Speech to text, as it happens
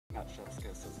Not chef's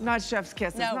kisses. Not chef's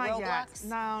kisses, No, not Roblox? yet.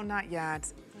 No, not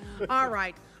yet. All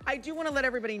right, I do want to let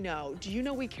everybody know, do you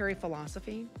know we carry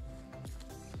philosophy?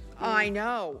 I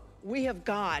know. We have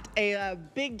got a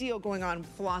big deal going on with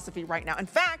philosophy right now. In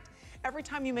fact, every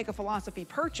time you make a philosophy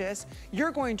purchase,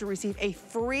 you're going to receive a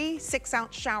free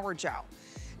 6-ounce shower gel.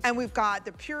 And we've got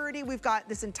the Purity, we've got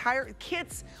this entire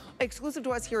kits exclusive to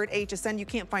us here at HSN. You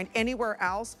can't find anywhere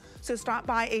else. So stop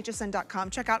by hsn.com,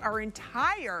 check out our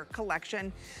entire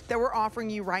collection that we're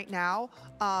offering you right now.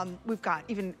 We've got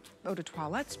even eau de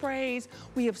toilette sprays.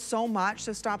 We have so much,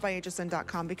 so stop by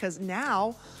hsn.com because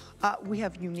now we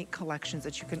have unique collections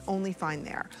that you can only find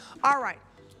there. All right,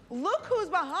 look who's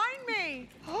behind me.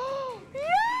 Oh, yeah!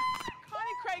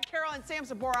 Connie, Craig, Carol, and Sam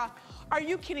Sabora. Are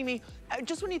you kidding me?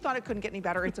 Just when you thought it couldn't get any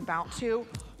better, it's about to.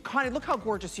 Connie, look how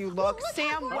gorgeous you look. Look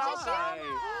Sam, welcome.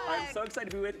 I'm so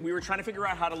excited. We were trying to figure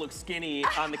out how to look skinny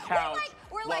on the couch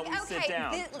We're while like, we sit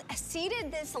down. Seated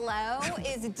this low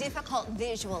is difficult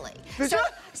visually. So,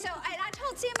 and I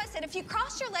told Sam, I said, if you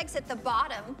cross your legs at the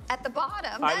bottom,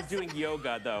 I was doing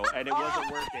yoga though, and it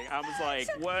wasn't working. I was like,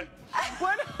 what?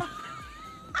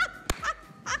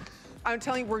 I'm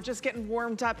telling you, we're just getting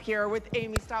warmed up here with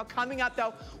Amy Style. Coming up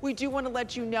though, we do want to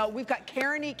let you know, we've got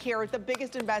Carinique here with the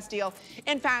biggest and best deal.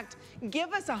 In fact,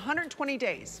 give us 120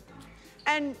 days.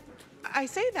 And I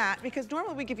say that because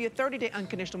normally we give you a 30-day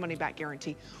unconditional money back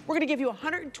guarantee. We're gonna give you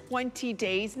 120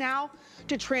 days now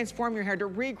to transform your hair, to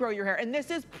regrow your hair. And this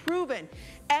is proven,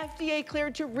 FDA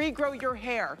cleared to regrow your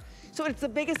hair. So it's the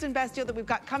biggest and best deal that we've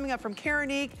got coming up from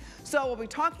Carinique. So we'll be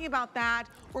talking about that.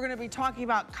 We're gonna be talking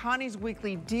about Connie's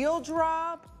weekly deal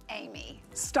drop. Amy.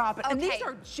 Stop it. Okay. And these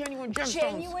are genuine gemstones.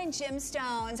 Genuine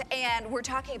gemstones, and we're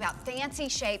talking about fancy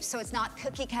shapes, so it's not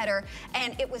cookie cutter.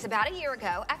 And it was about a year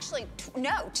ago, actually,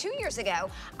 no, 2 years ago,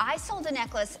 I sold a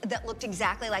necklace that looked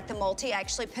exactly like the multi. I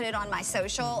actually put it on my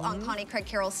social, on Connie Craig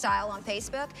Carroll Style on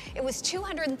Facebook. It was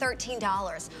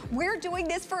 $213. We're doing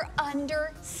this for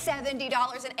under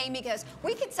 $70. And Amy goes,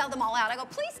 we could sell them all out. I go,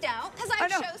 please don't, because I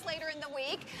have shows later in the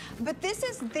week. But this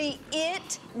is the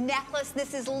it necklace.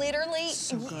 This is literally,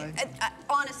 so good.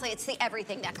 Honestly, it's the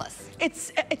everything necklace.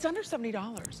 It's under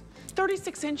 $70.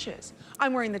 36 inches.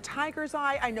 I'm wearing the tiger's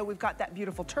eye. I know we've got that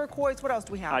beautiful turquoise. What else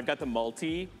do we have? I've got the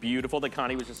multi, beautiful, that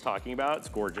Connie was just talking about. It's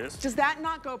gorgeous. Does that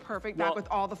not go perfect back with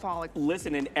all the follicles?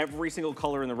 Listen, and every single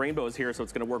color in the rainbow is here, so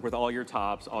it's gonna work with all your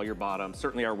tops, all your bottoms,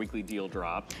 certainly our weekly deal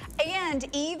drop. And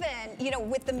even, you know,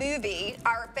 with the movie,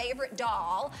 our favorite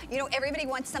doll, you know, everybody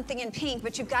wants something in pink,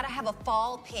 but you've got to have a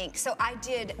fall pink. So I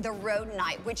did the Road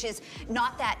Night, which is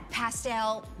not that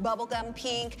pastel bubblegum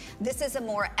pink. This is a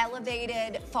more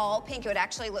elevated fall pink. It would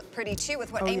actually look pretty too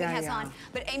with what Amy has on.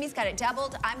 But Amy's got it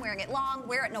doubled. I'm wearing it long.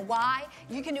 Wear it in a Y.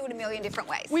 You can do it a million different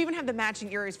ways. We even have the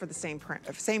matching earrings for the same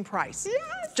price.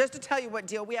 Yes. Just to tell you what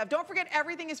deal we have. Don't forget,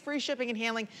 everything is free shipping and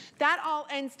handling. That all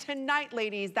ends tonight,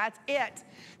 ladies. That's it.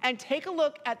 And take a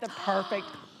look at the perfect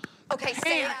Okay,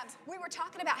 Sam, we were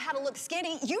talking about how to look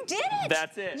skinny. You did it.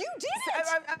 That's it. You did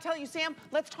it. I'm telling you, Sam,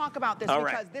 let's talk about this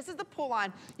because this is the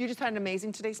pull-on. You just had an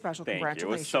amazing Today Special. Thank Congratulations.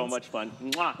 you. It was so much fun.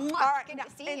 Mwah. All right, good now,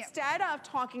 to see you. instead of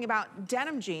talking about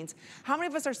denim jeans, how many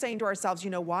of us are saying to ourselves, you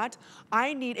know what?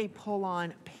 I need a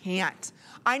pull-on pant.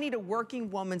 I need a working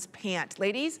woman's pant.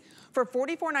 Ladies, for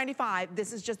 $44.95,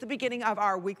 this is just the beginning of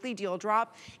our weekly deal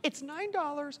drop. It's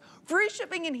 $9, free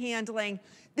shipping and handling.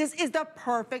 This is the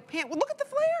perfect pant. Well, look at the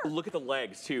flare. Look at the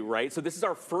legs too, right? So this is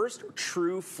our first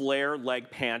true flare leg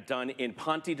pant done in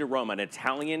Ponte di Roma, an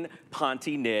Italian Ponte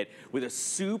knit with a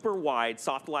super wide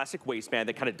soft elastic waistband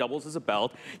that kind of doubles as a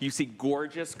belt. You see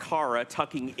gorgeous Cara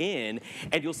tucking in,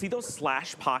 and you'll see those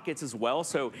slash pockets as well.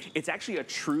 So it's actually a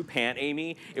true pant,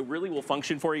 Amy. It really will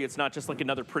function for you. It's not just like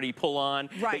another pretty pull-on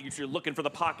that you're looking for the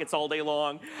pockets all day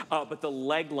long. But the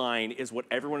leg line is what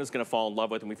everyone is gonna fall in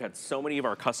love with, and we've had so many of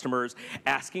our customers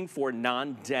asking for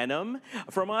non-denim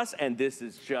from us, and this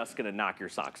is just gonna knock your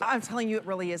socks off. I'm telling you, it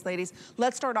really is, ladies.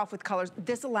 Let's start off with colors.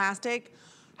 This elastic,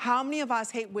 how many of us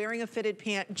hate wearing a fitted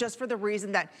pant just for the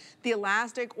reason that the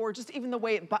elastic or just even the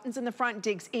way it buttons in the front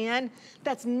digs in?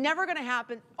 That's never gonna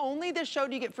happen. Only this show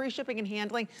do you get free shipping and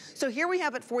handling. So here we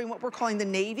have it for you in what we're calling the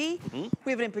navy.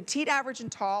 We have it in petite, average,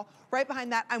 and tall. Right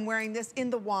behind that, I'm wearing this in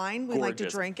the wine. We like to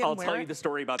drink and I'll wear tell it. you the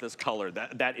story about this color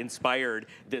that inspired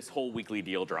this whole weekly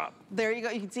deal drop. There you go.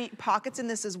 You can see pockets in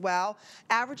this as well.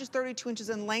 Average is 32 inches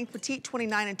in length, petite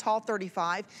 29, and tall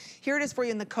 35. Here it is for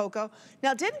you in the cocoa.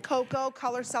 Now, didn't cocoa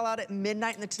color sell out at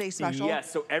midnight in the Today Special? Yes,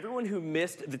 so everyone who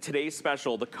missed the Today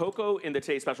Special, the cocoa in the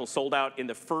Today Special sold out in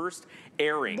the first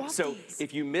airing.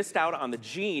 If you missed out on the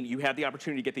jean, you have the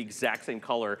opportunity to get the exact same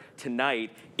color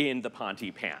tonight in the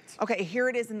Ponte pants. Okay, here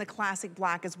it is in the classic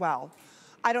black as well.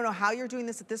 I don't know how you're doing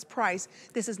this at this price.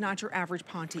 This is not your average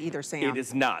Ponte either, Sam. It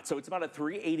is not. So it's about a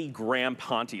 380 gram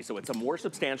Ponte. So it's a more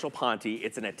substantial Ponte.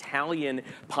 It's an Italian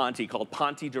Ponte called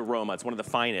Ponte di Roma. It's one of the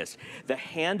finest. The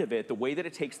hand of it, the way that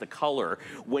it takes the color,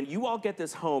 when you all get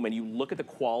this home and you look at the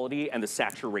quality and the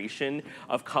saturation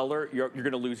of color, you're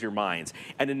gonna lose your minds.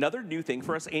 And another new thing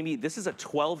for us, Amy, this is a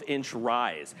 12-inch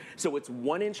rise. So it's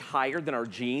 1 inch higher than our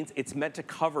jeans. It's meant to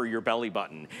cover your belly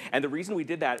button. And the reason we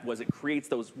did that was it creates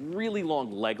those really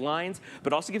long leg lines,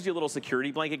 but also gives you a little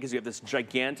security blanket because you have this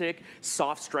gigantic,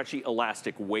 soft, stretchy,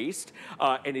 elastic waist.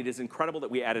 And it is incredible that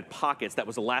we added pockets. That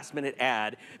was a last-minute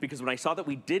ad because when I saw that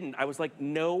we didn't, I was like,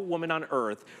 no woman on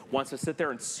earth wants to sit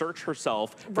there and search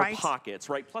herself for pockets,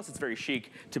 right? Plus, it's very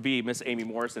chic to be Miss Amy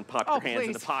Morrison. Pop your hands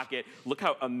in the pocket. Look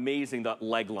how amazing that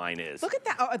leg line is. Look at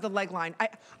that, the leg line.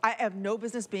 I have no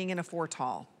business being in a 4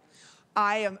 tall.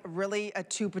 I am really a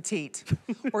 2 petite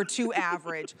or 2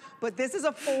 average, but this is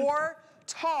a 4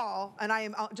 tall, and I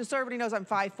am, just so everybody knows, I'm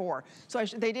 5'4". So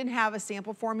they didn't have a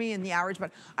sample for me in the average,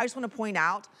 but I just want to point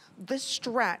out the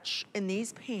stretch in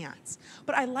these pants.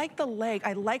 But I like the leg.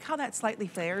 I like how that slightly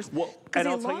flares. Well, and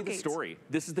I'll tell you the story.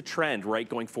 This is the trend, right,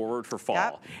 going forward for fall.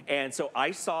 Yep. And so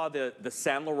I saw the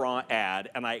Saint Laurent ad,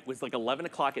 and it was like 11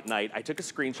 o'clock at night. I took a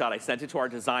screenshot. I sent it to our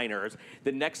designers.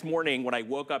 The next morning, when I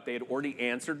woke up, they had already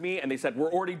answered me, and they said,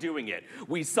 we're already doing it.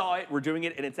 We saw it. We're doing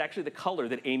it, and it's actually the color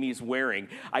that Amy's wearing.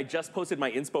 I just posted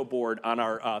my inspo board on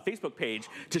our Facebook page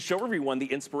to show everyone the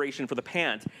inspiration for the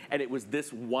pant, and it was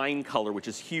this wine color, which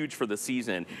is huge for the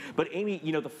season. But Amy,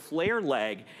 you know, the flare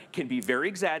leg can be very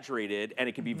exaggerated and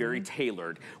it can be very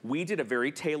tailored. We did a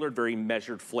very tailored, very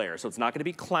measured flare. So it's not gonna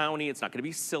be clowny, it's not gonna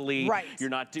be silly. Right.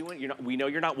 We know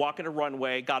you're not walking a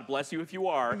runway. God bless you if you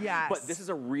are. Yes. But this is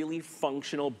a really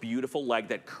functional, beautiful leg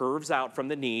that curves out from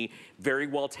the knee, very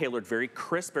well tailored, very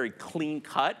crisp, very clean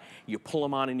cut. You pull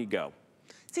them on and you go.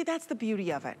 See, that's the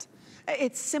beauty of it.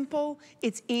 It's simple,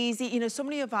 it's easy. You know, so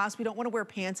many of us, we don't want to wear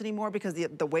pants anymore because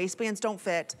the waistbands don't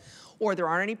fit, or there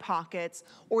aren't any pockets,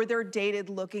 or they're dated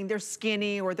looking, they're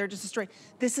skinny, or they're just a straight.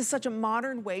 This is such a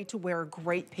modern way to wear a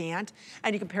great pant,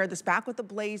 and you can pair this back with the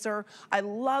blazer. I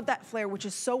love that flare, which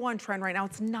is so on trend right now.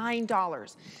 It's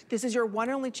 $9. This is your one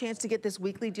and only chance to get this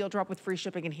weekly deal drop with free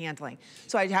shipping and handling.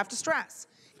 So I have to stress,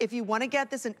 if you want to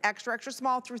get this in extra, extra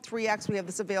small through 3X, we have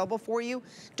this available for you.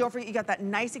 Don't forget, you got that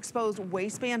nice exposed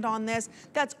waistband on this.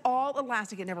 That's all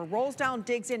elastic. It never rolls down,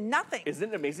 digs in, nothing. Isn't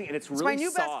it amazing? And it's really my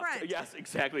new soft. best friend. Yes,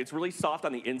 exactly. It's really soft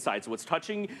on the inside. So what's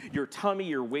touching your tummy,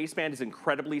 your waistband is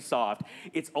incredibly soft.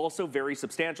 It's also very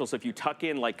substantial. So if you tuck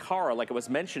in like Cara, like I was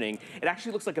mentioning, it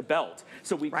actually looks like a belt.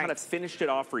 So we kind of finished it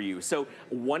off for you. So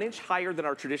 1 inch higher than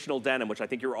our traditional denim, which I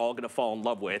think you're all gonna fall in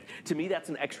love with. To me, that's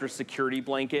an extra security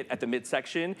blanket at the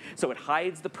midsection. So it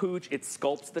hides the pooch, it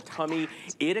sculpts the tummy,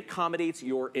 it accommodates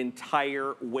your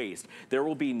entire waist. There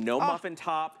will be no muffin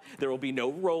top, there will be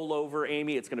no rollover,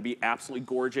 Amy. It's gonna be absolutely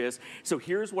gorgeous. So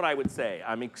here's what I would say.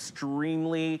 I'm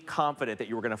extremely confident that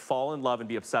you're gonna fall in love and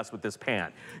be obsessed with this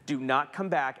pant. Do not come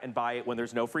back and buy it when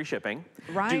there's no free shipping.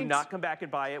 Right. Do not come back and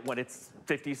buy it when it's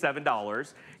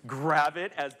 $57. Grab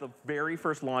it as the very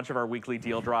first launch of our weekly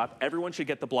deal drop. Everyone should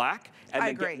get the black and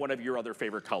then get one of your other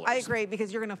favorite colors. I agree,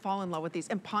 because you're gonna fall in love with these.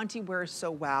 And Ponte wears so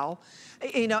well.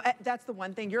 You know, that's the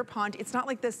one thing. Your Ponte, it's not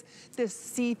like this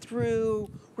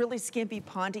see-through, really skimpy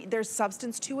Ponte. There's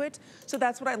substance to it. So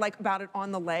that's what I like about it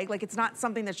on the leg. Like, it's not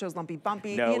something that shows lumpy,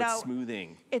 bumpy. No, you know, it's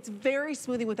smoothing. It's very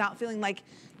smoothing without feeling like,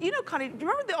 you know, Connie, do you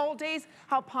remember the old days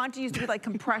how Ponte used to be like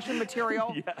compression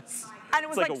material? Yes. And it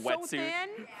was like so a wetsuit. thin.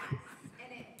 Yes,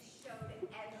 and it showed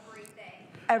everything.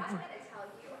 I'm gonna tell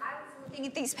you, I was looking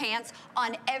at these pants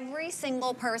on every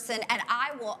single person, and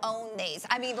I will own these.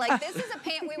 I mean, like, this is a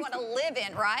pant we want to live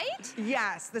in, right?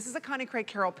 Yes, this is a Connie Craig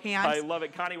Carroll pant. I love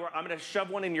it, Connie. I'm gonna shove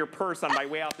one in your purse on my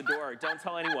way out the door. Don't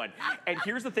tell anyone. And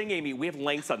here's the thing, Amy, we have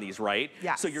lengths on these, right?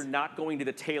 Yes. So you're not going to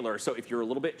the tailor. So if you're a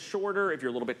little bit shorter, if you're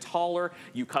a little bit taller,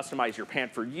 you customize your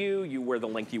pant for you. You wear the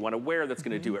length you want to wear. That's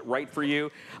gonna do it right for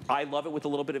you. I love it with a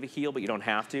little bit of a heel, but you don't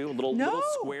have to. A little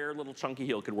square, little chunky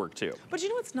heel could work too. But you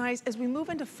know what's nice? As we move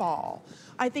into fall,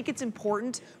 I think it's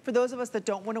important for those of us that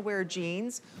don't want to wear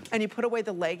jeans and you put away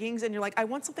the leggings and you're like, I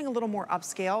want something a little more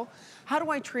upscale. How do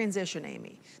I transition,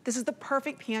 Amy? This is the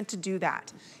perfect pant to do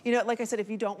that. You know, like I said, if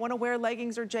you don't want to wear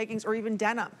leggings or jeggings or even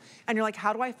denim, and you're like,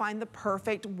 how do I find the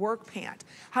perfect work pant?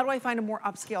 How do I find a more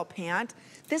upscale pant?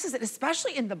 This is it,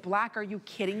 especially in the black. Are you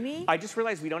kidding me? I just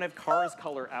realized we don't have Cara's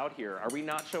color out here. Are we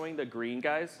not showing the green,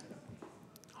 guys?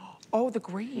 Oh, the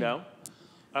green. No?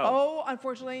 Oh,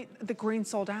 unfortunately, the green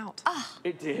sold out.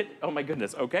 It did? Oh my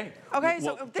goodness, okay. Okay,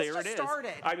 well, so this there just it is.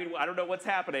 started. I mean, I don't know what's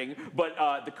happening, but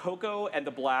the cocoa and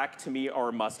the black to me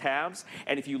are must-haves.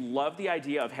 And if you love the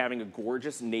idea of having a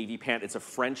gorgeous navy pant, it's a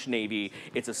French navy,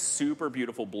 it's a super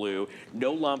beautiful blue,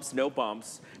 no lumps, no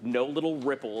bumps, no little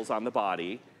ripples on the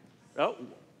body. Oh,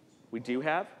 we do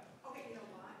have? Okay, you know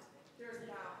what? There's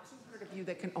about 200 of you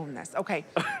that can own this. Okay,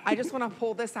 I just want to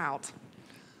pull this out.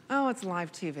 Oh, it's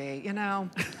live TV, you know.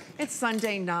 It's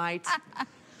Sunday night.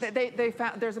 They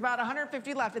found, there's about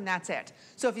 150 left and that's it.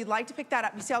 So if you'd like to pick that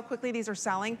up, you see how quickly these are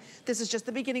selling? This is just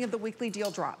the beginning of the weekly deal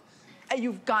drop.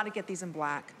 You've got to get these in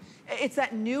black. It's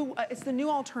that new, it's the new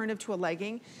alternative to a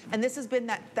legging. And this has been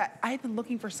that I've been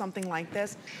looking for something like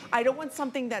this. I don't want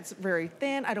something that's very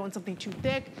thin. I don't want something too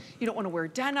thick. You don't want to wear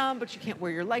denim, but you can't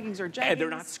wear your leggings or jeggings. And they're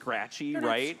not scratchy, they're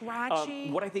right? Not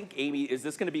scratchy. What I think, Amy, is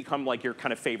this going to become like your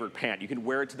kind of favorite pant? You can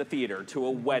wear it to the theater, to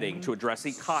a wedding, to a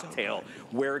dressy cocktail,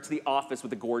 wear it to the office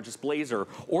with a gorgeous blazer,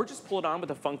 or just pull it on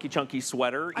with a funky, chunky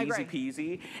sweater, easy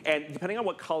peasy. And depending on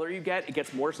what color you get, it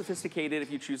gets more sophisticated if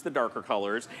you choose the darker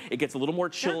colors. It gets a little more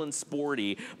chill and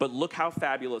sporty, but look how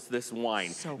fabulous this wine.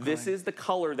 So good. This is the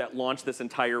color that launched this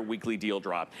entire weekly deal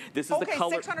drop. This is the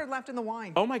color. 600 left in the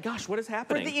wine. Oh my gosh, what is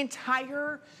happening? For the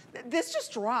entire, this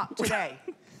just dropped today.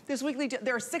 This weekly,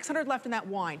 there are 600 left in that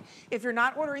wine. If you're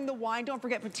not ordering the wine, don't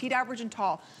forget petite, average, and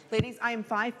tall. Ladies, I am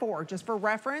 5'4". Just for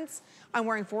reference, I'm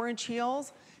wearing 4-inch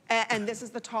heels, and this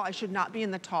is the tall. I should not be in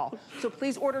the tall. So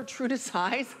please order true to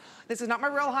size. This is not my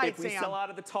real height, Sam. If we Sam. sell out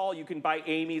of the tall, you can buy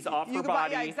Amy's off her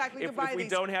body. Yeah, exactly. If we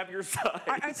don't have your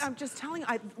size. I'm just telling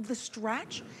you, the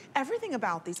stretch, everything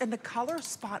about these, and the color's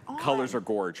spot on. Colors are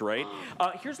gorge, right?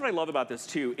 Here's what I love about this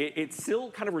too. It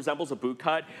still kind of resembles a boot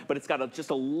cut, but it's got just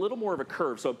a little more of a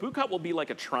curve. So a boot cut will be like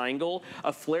a triangle.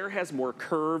 A flare has more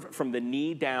curve from the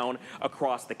knee down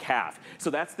across the calf. So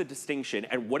that's the distinction.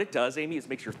 And what it does, Amy, is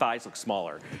makes your thighs look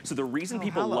smaller. So the reason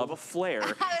people love a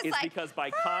flare is because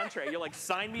by contrast, you're like,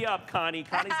 sign me up, Connie.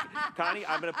 Connie,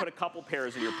 I'm going to put a couple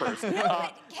pairs in your purse. No,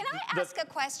 but can I ask a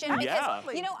question?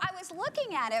 Because, you know, I was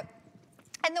looking at it,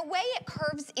 and the way it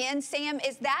curves in, Sam,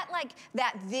 is that like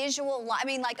that visual line? I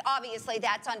mean, like, obviously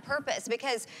that's on purpose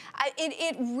because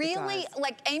it really,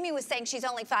 like Amy was saying, she's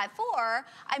only 5'4".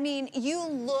 I mean, you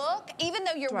look, even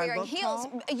though you're wearing heels,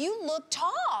 you look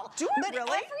tall. Do I really?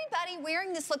 Everybody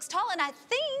wearing this looks tall, and I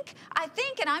think,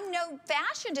 and I'm no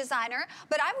fashion designer,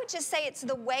 but I would just say it's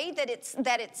the way that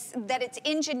it's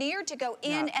engineered to go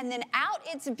in and then out.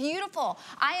 It's beautiful.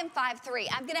 I am 5'3".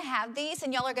 I'm gonna have these,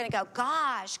 and y'all are gonna go,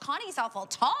 gosh, Connie's awful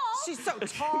tall. She's so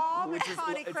tall, Miss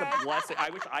Connie It's Craig. a blessing. I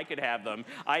wish I could have them.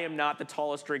 I am not the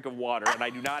tallest drink of water, and I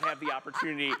do not have the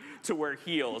opportunity to wear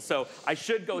heels. So I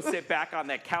should go sit back on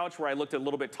that couch where I looked a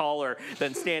little bit taller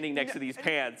than standing next to these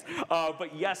pants.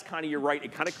 But yes, Connie, you're right.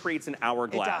 It kind of creates an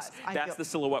hourglass. That's the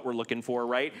silhouette we're looking for,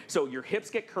 right? So your hips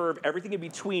get curved. Everything in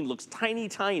between looks tiny,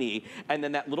 tiny. And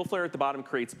then that little flare at the bottom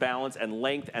creates balance and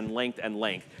length and length and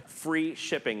length. Free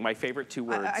shipping, my favorite 2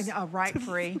 words. I know, right,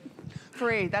 free.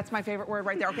 Free, that's my favorite word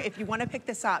right there. Okay, if you want to pick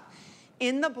this up,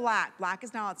 in the black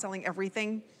is now outselling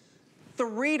everything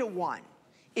 3 to 1.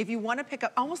 If you want to pick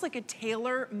up almost like a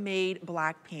tailor-made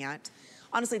black pant,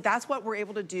 honestly, that's what we're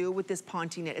able to do with this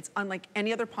ponte knit. It's unlike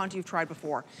any other ponte you've tried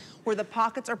before, where the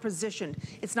pockets are positioned.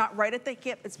 It's not right at the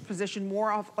hip, it's positioned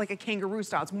more off like a kangaroo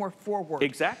style. It's more forward.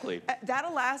 Exactly. That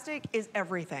elastic is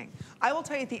everything. I will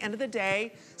tell you at the end of the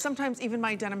day, sometimes even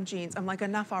my denim jeans, I'm like,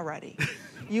 enough already.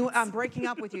 I'm breaking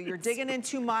up with you. You're digging in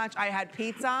too much. I had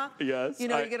pizza. Yes. You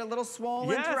know, you get a little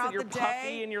swollen throughout the day. You're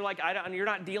puffy and you're like, you're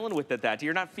not dealing with it.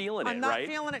 You're not feeling it, right? I'm not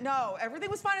feeling it, no. Everything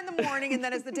was fine in the morning, and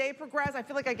then as the day progressed, I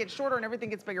feel like I get shorter and everything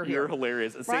gets bigger here. You're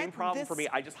hilarious. Same problem for me.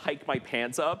 I just hike my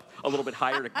pants up a little bit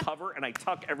higher to cover, and I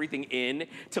tuck everything in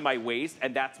to my waist,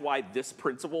 and that's why this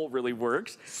principle really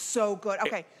works. So good.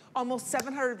 Okay, almost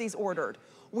 700 of these ordered.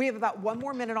 We have about 1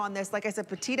 more minute on this. Like I said,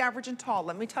 petite, average, and tall.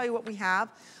 Let me tell you what we have.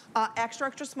 Extra,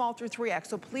 extra small through 3X,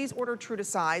 so please order true to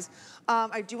size.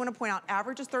 I do want to point out,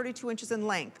 average is 32 inches in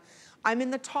length. I'm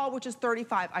in the tall, which is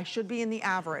 35. I should be in the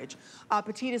average.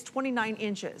 Petite is 29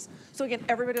 inches. So again,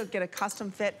 everybody will get a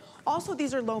custom fit. Also,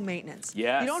 these are low maintenance.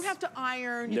 Yes. You don't have to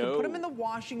iron. You can put them in the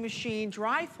washing machine,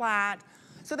 dry flat.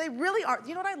 So they really are,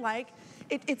 you know what I like?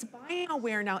 It's buy now,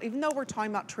 wear now, even though we're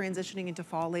talking about transitioning into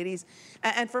fall, ladies.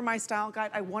 And for my style guide,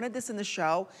 I wanted this in the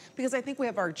show because I think we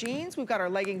have our jeans, we've got our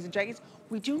leggings and jeggings.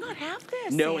 We do not have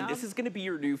this, No, Sam. and this is going to be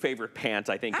your new favorite pant,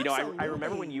 I think. Absolutely. You know, I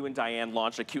remember when you and Diane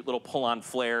launched a cute little pull-on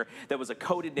flare that was a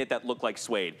coated knit that looked like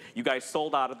suede. You guys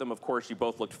sold out of them. Of course, you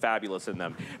both looked fabulous in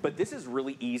them. But this is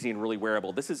really easy and really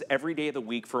wearable. This is every day of the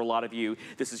week for a lot of you.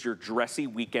 This is your dressy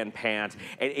weekend pant.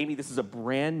 And Amy, this is a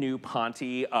brand new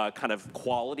Ponte kind of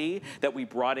quality that we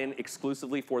brought in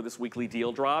exclusively for this weekly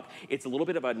deal drop. It's a little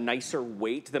bit of a nicer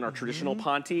weight than our traditional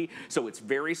Ponte, so it's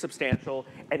very substantial,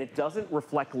 and it doesn't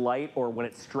reflect light, or when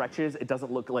it stretches, it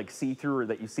doesn't look like see-through or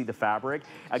that you see the fabric.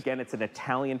 Again, it's an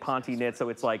Italian Ponte knit, so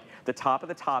it's like the top of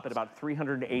the top at about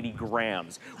 380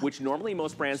 grams, which normally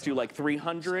most brands do like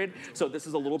 300, so this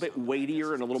is a little bit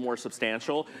weightier and a little more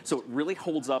substantial, so it really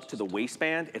holds up to the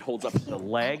waistband, it holds up to the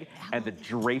leg, and the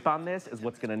drape on this is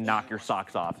what's gonna knock your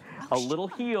socks off. A little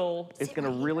heel is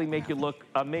gonna really make you look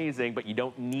amazing, but you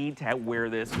don't need to wear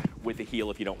this with the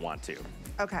heel if you don't want to.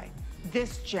 Okay,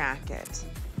 this jacket.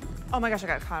 Oh my gosh, I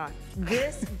got it caught on.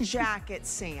 This jacket,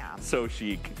 Sam. So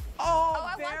chic. Oh,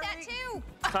 I want that too.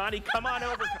 Connie, come on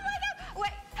over. Oh my God.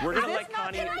 Wait. We're gonna Is let this not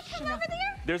Connie. Can I come over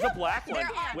there? There's a black one. There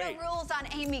are Wait. no rules on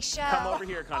Amy's show. Come over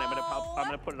here, Connie. I'm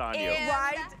gonna put it on you.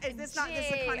 Right? Is this not this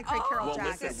is a Connie Craig Carroll Well,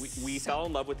 jacket? listen, we fell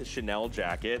in love with the Chanel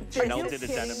jacket. Are Chanel you did a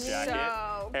kidding denim me? jacket,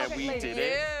 and we did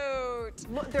it.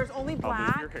 Look, there's only I'll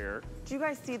black. move your hair. Do you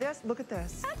guys see this? Look at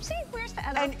this. See, where's the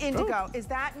other? And indigo. Is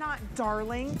that not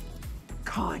darling?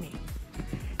 Connie.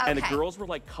 And the girls were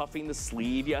like cuffing the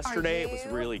sleeve yesterday. It was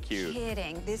really cute.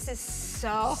 Kidding. This is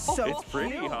so It's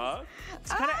pretty, huh?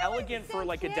 It's kind of elegant for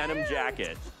like a denim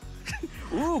jacket.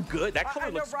 Ooh, good. That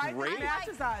color looks great. It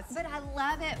matches us. But I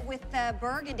love it with the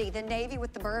burgundy, the navy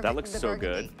with the burgundy. That looks so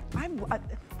good.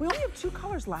 We only have 2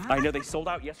 colors left. I know, they sold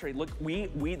out yesterday. Look,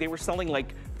 they were selling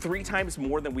like 3 times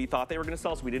more than we thought they were gonna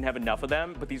sell, so we didn't have enough of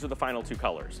them, but these are the final 2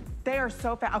 colors. They are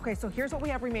so fast. Okay, so here's what we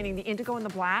have remaining, the indigo and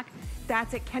the black.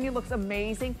 That's it. Kenny looks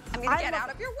amazing. I'm gonna get out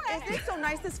of your way. Isn't it so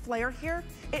nice, this flare here?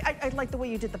 I like the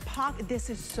way you did the pocket. This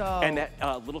is so And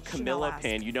that little Camilla Chanel-esque.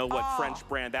 pin, you know what French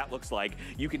brand that looks like.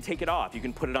 You can take it off. You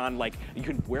can put it on, like, you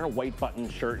can wear a white button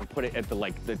shirt and put it at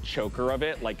the choker of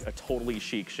it, like a totally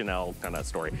chic Chanel kind of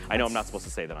story. I know I'm not supposed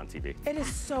to say that on TV. It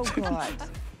is so good.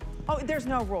 Oh, there's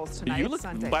no rules tonight. You It's look,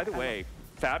 Sunday. by the way,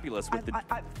 fabulous with the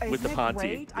Isn't it Ponte.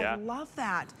 great? Yeah. I love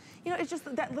that. You know, it's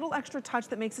just that little extra touch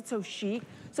that makes it so chic.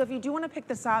 So if you do want to pick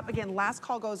this up, again, last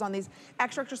call goes on these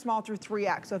extra small through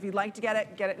 3X. So if you'd like to get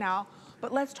it now.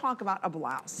 But let's talk about a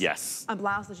blouse. Yes. A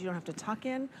blouse that you don't have to tuck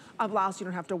in. A blouse you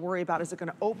don't have to worry about. Is it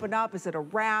going to open up? Is it a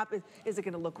wrap? Is it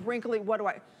going to look wrinkly?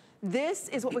 This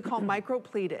is what we call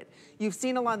micro-pleated. You've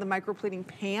seen a lot of the micro-pleating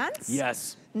pants.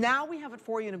 Yes. Now we have it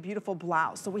for you in a beautiful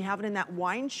blouse. So we have it in that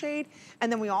wine shade, and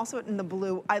then we also have it in the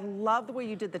blue. I love the way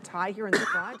you did the tie here in the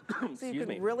front. So you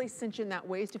can really cinch in that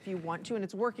waist if you want to, and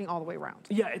it's working all the way around.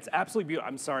 Yeah, it's absolutely beautiful.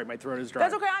 I'm sorry, my throat is dry.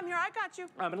 That's okay, I'm here, I got you.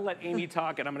 I'm gonna let Amy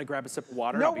talk, and I'm gonna grab a sip of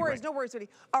water. No worries, sweetie.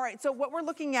 All right, so what we're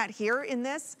looking at here in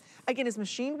this, again, is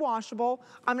machine washable.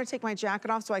 I'm gonna take my jacket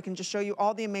off so I can just show you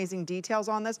all the amazing details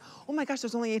on this. Oh my gosh,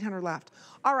 there's only 800 left.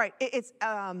 All right, it's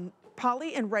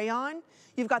poly and rayon.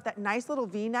 You've got that nice little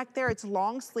V-neck there. It's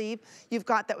long sleeve. You've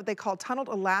got that what they call tunneled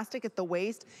elastic at the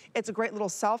waist. It's a great little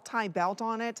self-tie belt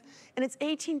on it. And it's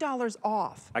 $18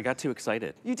 off. I got too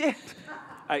excited. You did?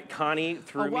 Connie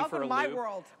threw me for a welcome to my loop.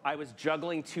 world. I was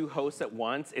juggling 2 hosts at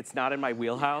once. It's not in my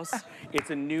wheelhouse. It's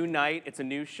a new night. It's a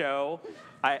new show.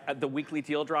 The weekly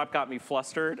deal drop got me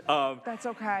flustered. That's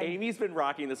okay. Amy's been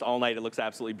rocking this all night. It looks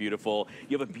absolutely beautiful.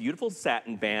 You have a beautiful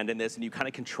satin band in this, and you kind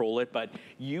of control it, but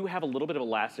you have a little bit of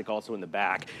elastic also in the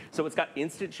back. So it's got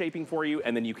instant shaping for you,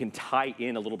 and then you can tie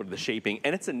in a little bit of the shaping,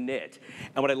 and it's a knit.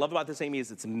 And what I love about this, Amy,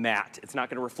 is it's matte. It's not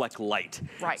gonna reflect light.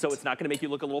 Right. So it's not gonna make you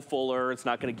look a little fuller. It's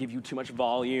not gonna give you too much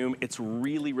volume. It's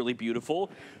really, really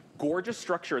beautiful. Gorgeous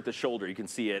structure at the shoulder. You can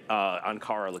see it on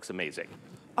Cara. Looks amazing.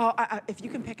 Oh, if you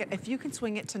can pick it, if you can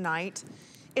swing it tonight,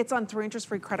 it's on 3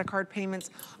 interest-free credit card payments.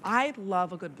 I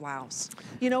love a good blouse.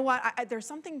 You know what? There's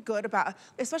something good about,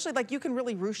 especially like you can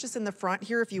really ruche this in the front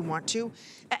here if you want to.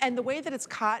 And the way that it's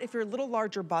cut, if you're a little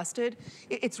larger busted,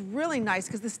 it's really nice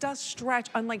because this does stretch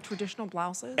unlike traditional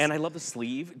blouses. And I love the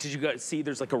sleeve. Did you guys see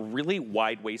there's like a really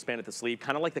wide waistband at the sleeve,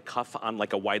 kind of like the cuff on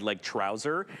like a wide leg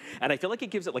trouser. And I feel like it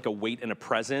gives it like a weight and a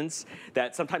presence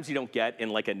that sometimes you don't get in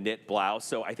like a knit blouse.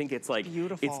 So I think it's like,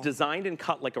 beautiful. It's designed and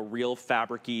cut like a real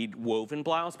fabric-y woven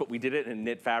blouse, but we did it in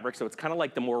knit fabric, so it's kind of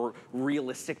like the more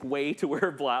realistic way to wear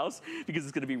a blouse because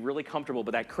it's going to be really comfortable.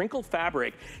 But that crinkled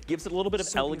fabric gives it a little bit of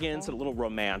elegance and a little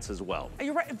romance as well.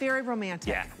 You're right, very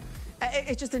romantic. Yeah.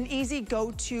 It's just an easy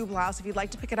go-to blouse. If you'd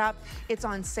like to pick it up, it's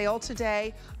on sale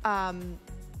today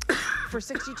for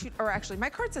 $62, or actually, my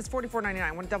card says $44.99.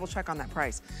 I want to double check on that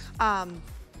price. Is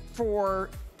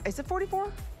it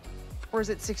 $44? Or is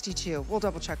it 62? We'll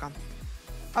double check on.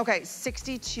 Okay,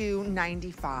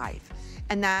 $62.95.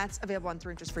 And that's available on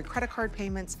 3 interest-free credit card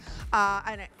payments.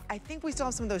 And I think we still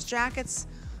have some of those jackets.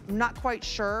 I'm not quite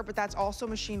sure, but that's also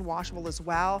machine washable as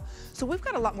well. So we've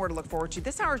got a lot more to look forward to.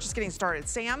 This hour is just getting started.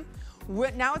 Sam,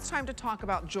 now it's time to talk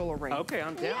about jewelry. Okay,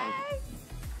 I'm down. Yay.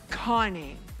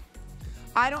 Connie,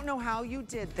 I don't know how you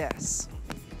did this,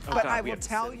 but I will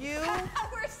tell you.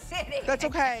 We're sitting. That's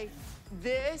okay.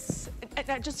 This,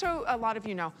 and just so a lot of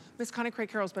you know, Miss Connie Craig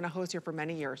Carroll's been a host here for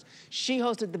many years. She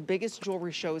hosted the biggest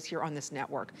jewelry shows here on this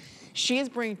network. She is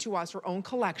bringing to us her own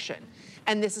collection,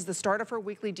 and this is the start of her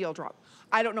weekly deal drop.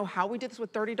 I don't know how we did this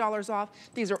with $30 off.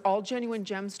 These are all genuine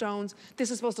gemstones. This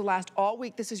is supposed to last all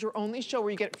week. This is your only show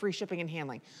where you get free shipping and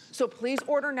handling. So please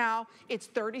order now. It's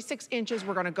 36 inches.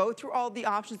 We're gonna go through all the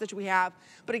options that we have.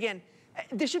 But again,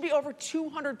 this should be over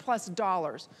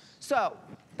 $200+. So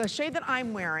the shade that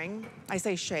I'm wearing, I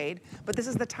say shade, but this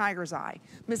is the Tiger's Eye.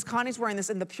 Miss Connie's wearing this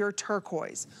in the pure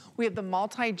turquoise. We have the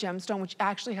multi-gemstone, which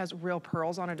actually has real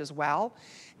pearls on it as well.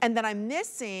 And then I'm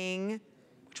missing,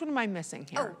 which one am I missing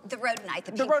here? Oh, the rhodonite,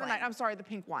 the pink The one. rhodonite, I'm sorry, the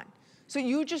pink one. So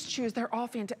you just choose, they're all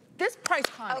fantastic. This price,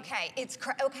 Connie. Okay,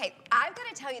 okay, I've got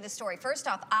to tell you the story. First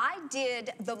off, I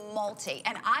did the multi,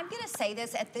 and I'm going to say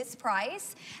this at this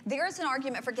price. There's an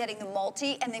argument for getting the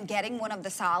multi and then getting one of the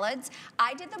solids.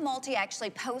 I did the multi,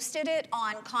 actually posted it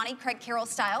on Connie Craig Carroll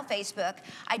Style Facebook.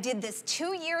 I did this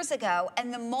 2 years ago,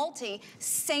 and the multi,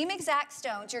 same exact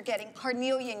stones. You're getting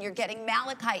carnelian, you're getting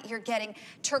malachite, you're getting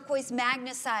turquoise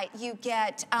magnesite, you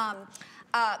get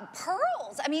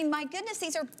pearls. I mean, my goodness,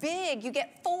 these are big. You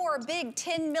get 4 big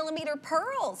 10-millimeter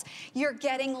pearls. You're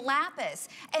getting lapis,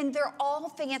 and they're all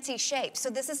fancy shapes. So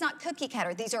this is not cookie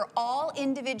cutter. These are all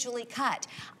individually cut.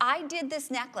 I did this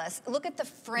necklace. Look at the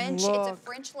French. It's a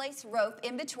French lace rope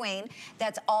in between.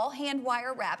 That's all hand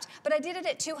wire wrapped, but I did it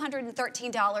at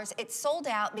 $213. It sold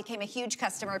out, became a huge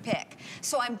customer pick.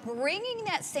 So I'm bringing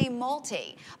that same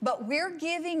multi, but we're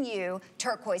giving you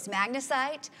turquoise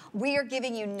magnesite. We are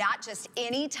giving you not just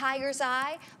any Tiger's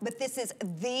Eye, but this is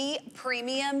the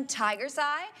premium Tiger's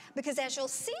Eye, because as you'll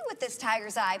see with this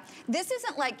Tiger's Eye, this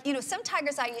isn't like, you know, some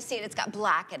Tiger's Eye you see it, it's got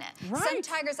black in it. Right. Some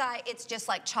Tiger's Eye, it's just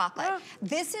like chocolate. Yeah.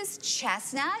 This is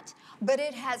chestnut, but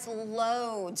it has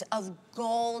loads of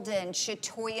golden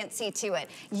chatoyancy to it.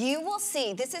 You will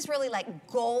see, this is really like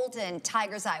golden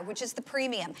Tiger's Eye, which is the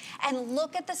premium. And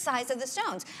look at the size of the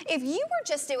stones. If you were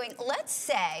just doing, let's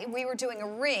say we were doing a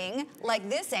ring like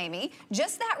this, Amy,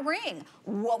 just that ring,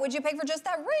 what would you pay for just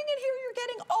that ring? And here you're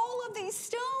getting all of these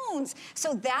stones.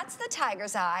 So that's the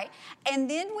Tiger's Eye. And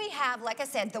then we have, like I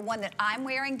said, the one that I'm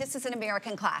wearing, this is an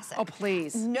American classic. Oh,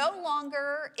 please. No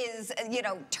longer is, you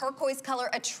know, turquoise color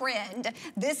a trend.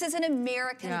 This is an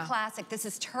American classic. This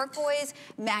is turquoise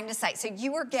magnesite. So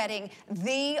you are getting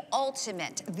the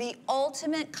ultimate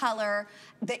color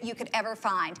that you could ever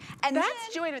find. And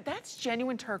that's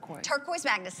genuine turquoise. Turquoise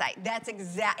magnesite. That's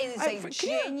exact. It is a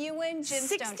genuine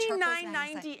gemstone.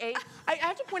 $69.98. I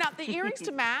have to point out the earrings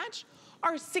to match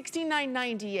are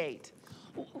 $69.98.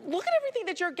 Look at everything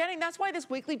that you're getting. That's why this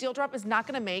weekly deal drop is not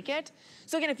gonna make it.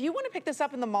 So again, if you wanna pick this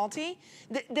up in the multi,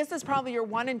 this is probably your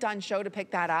one and done show to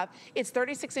pick that up. It's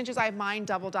 36 inches, I have mine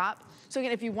doubled up. So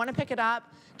again, if you wanna pick it up,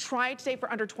 try it today for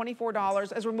under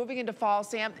 $24. As we're moving into fall,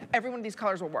 Sam, every one of these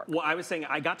colors will work. Well, I was saying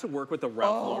I got to work with the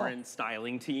Ralph Lauren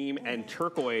styling team, and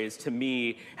turquoise to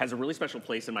me has a really special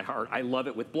place in my heart. I love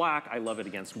it with black, I love it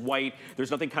against white.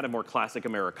 There's nothing kind of more classic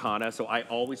Americana, so I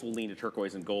always will lean to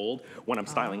turquoise and gold when I'm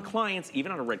styling clients,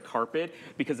 even on a red carpet,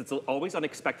 because it's always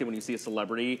unexpected when you see a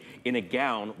celebrity in a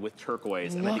gown with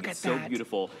turquoise, and I think it's so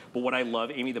beautiful. But what I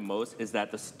love, Amy, the most is that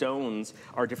the stones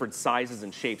are different sizes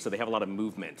and shapes, so they have a lot of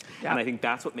movement. And I think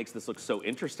that's what makes this look so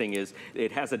interesting, is it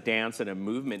has a dance and a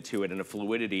movement to it and a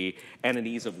fluidity and an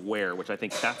ease of wear, which I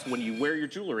think that's when you wear your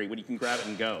jewelry, when you can grab it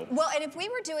and go. Well, and if we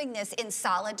were doing this in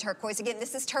solid turquoise, again,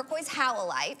 this is turquoise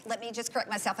howlite. Let me just correct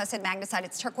myself, I said magnesite,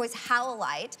 it's turquoise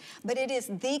howlite, but it is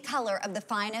the color of the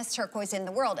finest turquoise in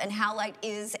the world, and howlite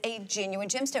is a genuine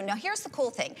gemstone. Now, here's the cool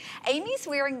thing. Amy's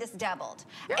wearing this doubled,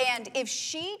 and if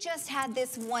she just had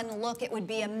this one look, it would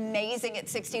be amazing at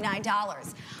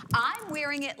 $69. I'm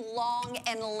wearing it long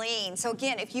and lean. So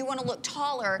again, if you want to look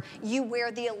taller, you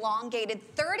wear the elongated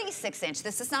 36 inch.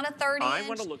 This is not a 30 inch. I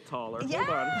want to look taller. Yeah,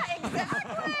 hold on.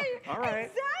 Exactly. All right.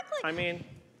 Exactly. I mean,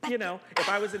 you know, if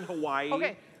I was in Hawaii.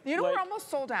 Okay, you know, we're almost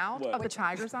sold out of the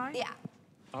Tiger's Eye. Yeah.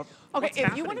 Okay,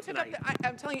 if you want to pick up,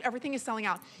 I'm telling you, everything is selling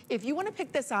out. If you want to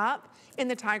pick this up in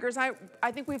the Tiger's Eye,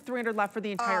 I think we have 300 left for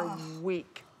the entire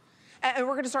week. And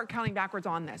we're going to start counting backwards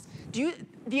on this.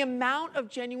 The amount of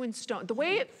genuine stone, the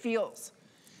way it feels,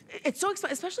 it's so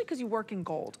expensive, especially because you work in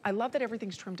gold. I love that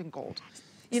everything's trimmed in gold.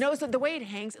 You know, so the way it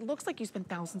hangs, it looks like you spent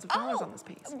thousands of dollars on this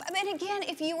piece. And again,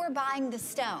 if you were buying the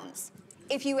stones,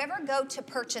 if you ever go to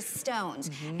purchase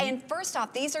stones, and first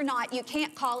off, these are not, you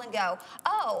can't call and go,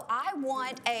 oh, I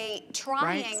want a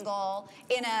triangle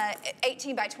in a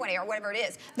 18 by 20 or whatever it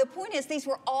is. The point is, these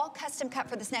were all custom cut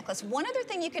for this necklace. One other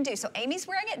thing you can do, so Amy's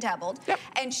wearing it doubled,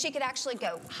 and she could actually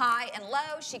go high and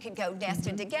low, she could go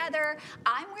nested together.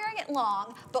 I'm wearing it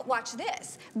long, but watch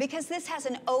this, because this has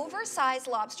an oversized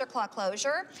lobster claw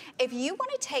closure. If you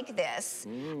want to take this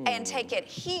and take it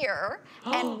here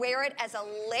and wear it as a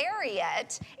lariat,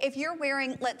 if you're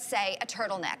wearing, let's say, a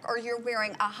turtleneck, or you're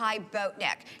wearing a high boat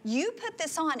neck, you put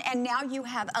this on and now you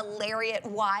have a lariat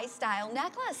Y-style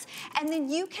necklace. And then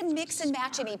you can mix and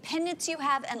match any pendants you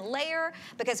have and layer,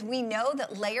 because we know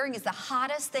that layering is the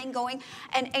hottest thing going.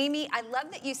 And Amy, I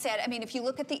love that you said, I mean, if you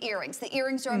look at the earrings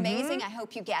are amazing. I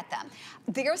hope you get them.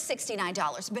 They're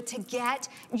 $69, but to get,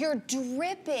 you're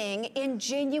dripping in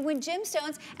genuine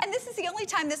gemstones. And this is the only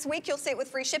time this week you'll see it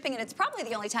with free shipping, and it's probably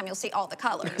the only time you'll see all the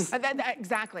colors.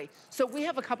 Exactly. So we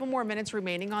have a couple more minutes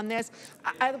remaining on this.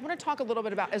 I want to talk a little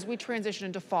bit about, as we transition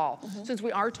into fall, since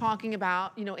we are talking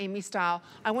about, you know, Amy style,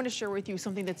 I want to share with you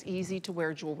something that's easy to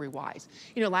wear jewelry-wise.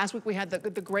 You know, last week we had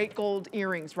the great gold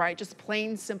earrings, right? Just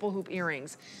plain, simple hoop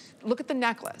earrings. Look at the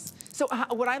necklace. So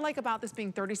what I like about this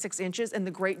being 36 inches and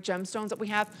the great gemstones that we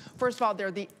have, first of all,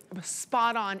 they're the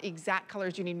spot-on exact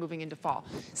colors you need moving into fall.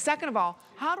 Second of all,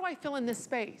 how do I fill in this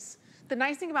space? The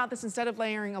nice thing about this, instead of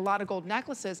layering a lot of gold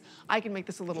necklaces, I can make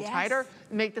this a little tighter,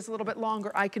 make this a little bit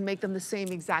longer. I can make them the same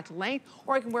exact length,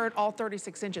 or I can wear it all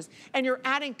 36 inches. And you're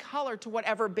adding color to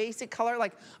whatever basic color,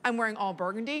 like I'm wearing all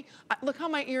burgundy. Look how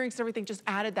my earrings and everything just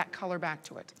added that color back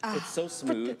to it. It's so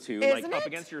smooth too, like up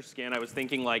against your skin. I was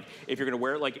thinking, like, if you're gonna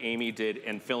wear it like Amy did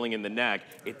and filling in the neck,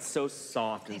 it's so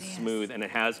soft and smooth, and it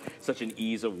has such an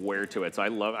ease of wear to it. So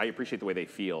I appreciate the way they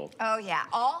feel. Oh yeah,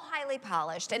 all highly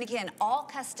polished, and again, all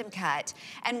custom cut.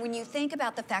 And when you think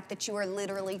about the fact that you are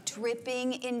literally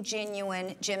dripping in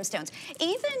genuine gemstones,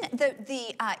 even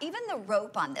the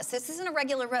rope on this isn't a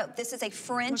regular rope. This is a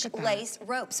French lace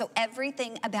rope, so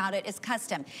everything about it is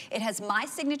custom. It has my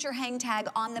signature hang tag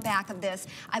on the back of this.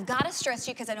 I've got to stress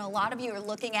you, because I know a lot of you are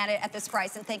looking at it at this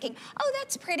price and thinking, oh,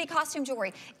 that's pretty costume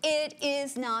jewelry. It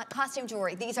is not costume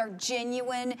jewelry. These are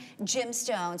genuine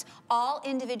gemstones, all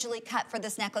individually cut for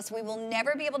this necklace. We will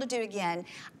never be able to do again.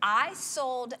 I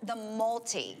sold the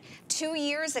multi 2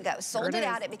 years ago, sold it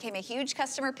out. It became a huge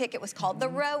customer pick. It was called the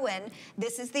Rowan.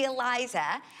 This is the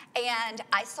Eliza, and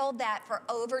I sold that for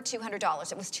over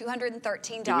 $200. It was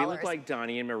 $213. Do we look like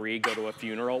Donnie and Marie go to a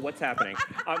funeral? What's happening?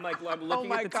 I'm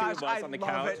looking at the two of us on the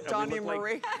couch. Donnie and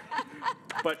Marie.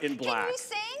 But in black. Can you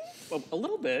sing? Well, a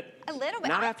little bit. A little bit.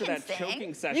 Not after that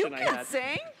choking session I had. You can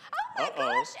sing? Oh my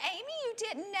gosh, Amy, you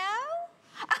didn't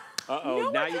know? Uh-oh,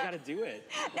 now you gotta do it.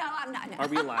 No, I'm not. No. Are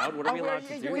we allowed? What are we allowed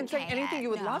to do? You can say anything you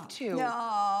would love to.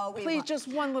 No, we Please, won't. just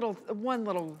one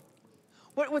little.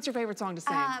 What's your favorite song to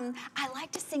sing? I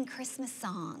like to sing Christmas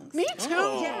songs. Me too.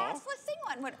 Yes, let's sing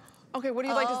one. Okay, what do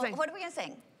you like to sing? What are we gonna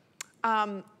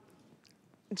sing?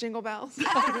 Jingle Bells?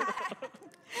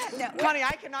 No, Connie,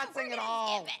 I cannot sing at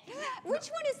all. Which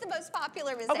one is the most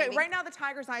popular, Ms. Okay, Amy? right now the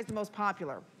Tiger's Eye is the most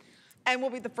popular. And will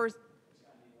be the first.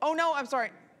 Oh no, I'm sorry.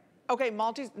 Okay,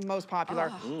 Maltese most popular,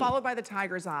 followed by the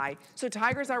Tiger's Eye. So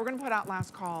Tiger's Eye, we're gonna put out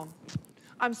last call.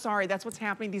 I'm sorry, that's what's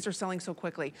happening. These are selling so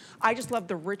quickly. I just love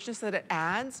the richness that it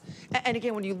adds. And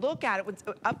again, when you look at it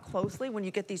up closely, when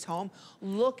you get these home,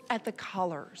 look at the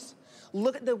colors.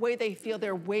 Look at the way they feel,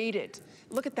 they're weighted.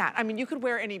 Look at that. I mean, you could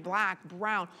wear any black,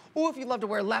 brown, or if you love to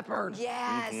wear leopard.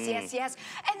 Yes, yes, yes.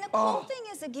 And the cool thing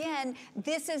is, again,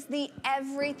 this is the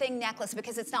everything necklace,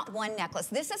 because it's not one necklace.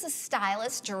 This is a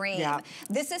stylist dream. Yeah.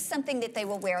 This is something that they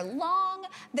will wear long,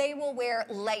 they will wear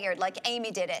layered, like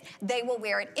Amy did it. They will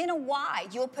wear it in a Y.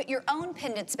 You'll put your own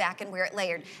pendants back and wear it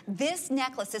layered. This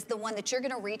necklace is the one that you're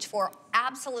gonna reach for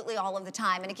absolutely all of the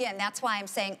time. And again, that's why I'm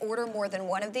saying order more than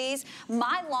one of these.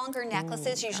 My longer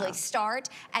necklaces usually start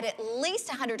at least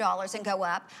 $100 and go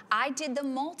up. I did the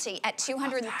multi at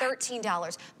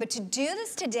 $213. But to do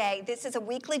this today, this is a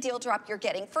weekly deal drop. You're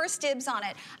getting first dibs on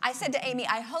it. I said to Amy,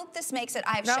 I hope this makes it.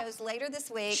 I have shows later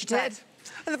this week. She did.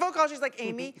 And the phone call, she's like,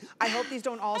 Amy, I hope these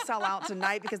don't all sell out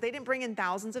tonight, because they didn't bring in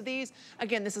thousands of these.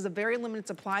 Again, this is a very limited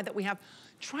supply that we have.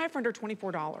 Try it for under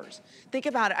 $24. Think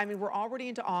about it. I mean, we're already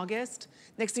into August.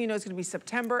 Next thing you know, it's going to be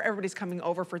September. Everybody's coming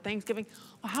over for Thanksgiving.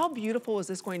 Well, how beautiful is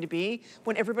this going to be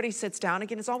when everybody sits down?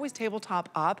 Again, it's always tabletop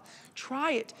up.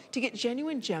 Try it to get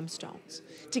genuine gemstones,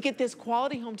 to get this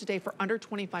quality home today for under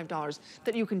 $25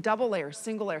 that you can double layer,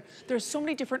 single layer. There's so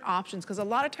many different options, because a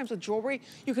lot of times with jewelry,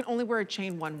 you can only wear a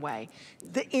chain one way.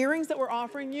 The earrings that we're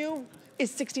offering you,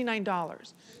 is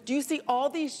 $69. Do you see all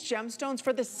these gemstones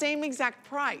for the same exact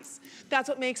price? That's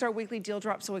what makes our weekly deal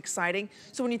drop so exciting.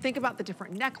 So when you think about the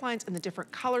different necklines and the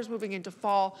different colors moving into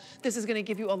fall, this is gonna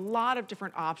give you a lot of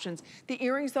different options. The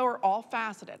earrings though are all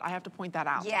faceted. I have to point that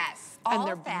out. Yes, and all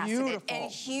they're faceted beautiful.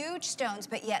 and huge stones,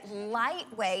 but yet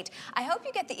lightweight. I hope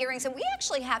you get the earrings, and we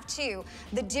actually have too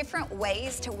the different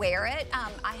ways to wear it.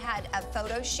 I had a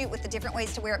photo shoot with the different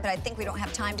ways to wear it, but I think we don't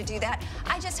have time to do that.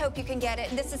 I just hope you can get it.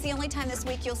 And this is the only time this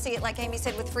week you'll see it, like Amy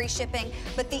said, with free shipping.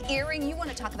 But the earring, you want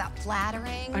to talk about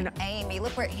flattering. Amy,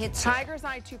 look where it hits you. Tiger's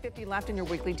Eye $250 left in your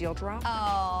weekly deal drop.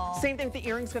 Oh. Same thing with the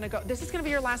earrings gonna go. This is gonna be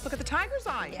your last look at the Tiger's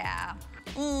Eye. Yeah.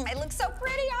 It looks so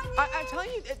pretty on you. I'm telling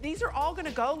you, these are all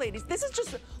gonna go, ladies. This is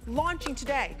just launching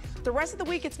today. The rest of the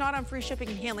week, it's not on free shipping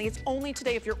and handling. It's only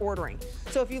today if you're ordering.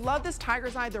 So if you love this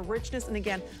Tiger's Eye, the richness, and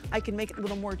again, I can make it a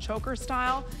little more choker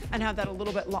style and have that a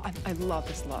little bit I love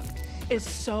this look. It's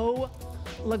so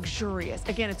luxurious.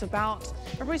 Again, it's about,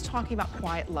 everybody's talking about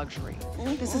quiet luxury.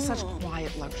 This is such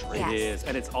quiet luxury. Yes. It is,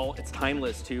 and it's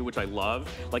timeless too, which I love.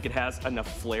 Like, it has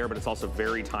enough flair, but it's also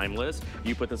very timeless.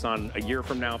 You put this on a year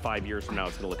from now, 5 years from now,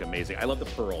 it's gonna look amazing. I love the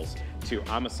pearls too.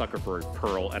 I'm a sucker for a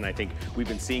pearl, and I think we've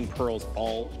been seeing pearls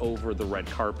all over the red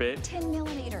carpet. 10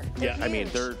 millimeter. Yeah, I mean,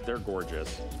 they're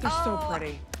gorgeous. They're so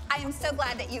pretty. I am so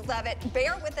glad that you love it.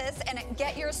 Bear with us and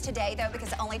get yours today, though,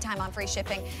 because only time on free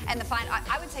shipping. And the fine,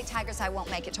 I would say Tiger's Eye won't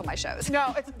make it till my shows.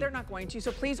 No, they're not going to,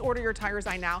 so please order your Tiger's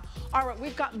Eye now. All right,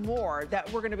 we've got more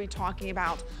that we're gonna be talking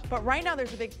about, but right now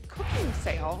there's a big cooking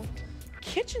sale,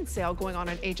 kitchen sale going on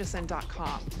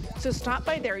hsn.com. So stop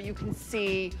by there. You can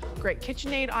see great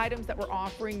KitchenAid items that we're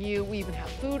offering you. We even have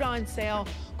food on sale,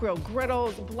 grill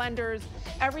griddles, blenders,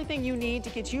 everything you need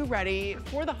to get you ready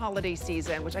for the holiday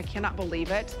season, which I cannot believe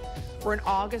it. We're in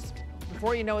August.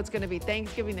 Before you know it's going to be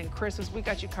Thanksgiving and Christmas. We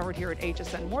got you covered here at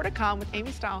HSN. More to come with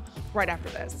Amy Style right after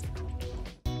this.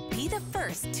 Be the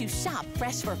first to shop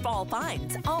fresh for fall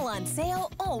finds, all on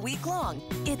sale all week long.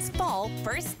 It's Fall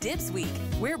First Dibs Week.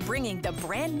 We're bringing the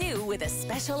brand new with a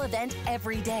special event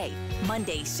every day.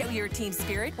 Monday, show your team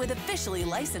spirit with officially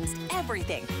licensed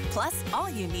everything, plus all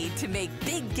you need to make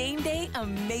big game day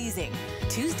amazing.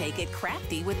 Tuesday, get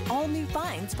crafty with all new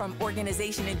finds from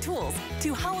organization and tools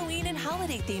to Halloween and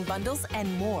holiday theme bundles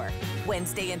and more.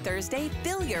 Wednesday and Thursday,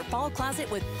 fill your fall closet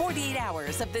with 48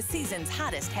 hours of the season's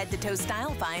hottest head-to-toe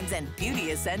style finds and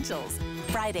beauty essentials.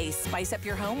 Friday, spice up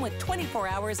your home with 24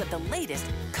 hours of the latest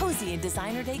cozy and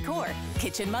designer decor,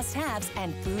 kitchen must-haves,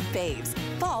 and food faves.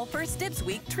 Fall First Dibs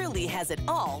Week truly has it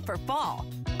all for fall.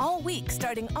 All week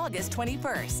starting August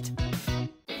 21st.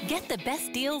 Get the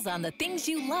best deals on the things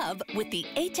you love with the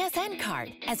HSN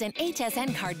card. As an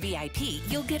HSN card VIP,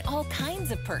 you'll get all kinds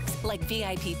of perks like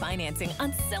VIP financing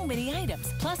on so many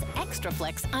items, plus extra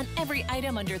flex on every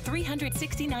item under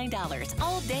 $369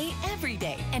 all day, every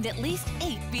day, and at least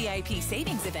 8 VIP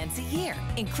savings events a year.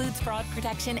 Includes fraud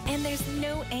protection, and there's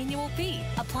no annual fee.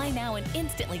 Apply now and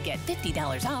instantly get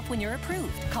 $50 off when you're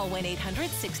approved. Call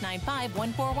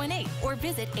 1-800-695-1418 or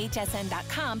visit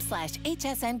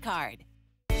hsn.com/HSN card.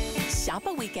 Shop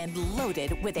a weekend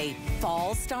loaded with a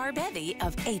fall star bevy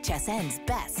of HSN's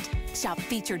best. Shop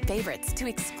featured favorites to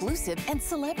exclusive and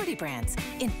celebrity brands,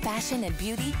 in fashion and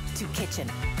beauty to kitchen,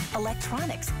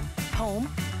 electronics, home,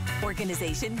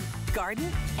 organization,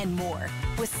 garden, and more,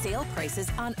 with sale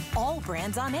prices on all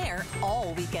brands on air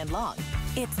all weekend long.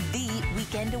 It's the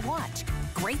weekend to watch.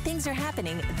 Great things are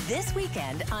happening this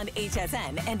weekend on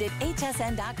HSN and at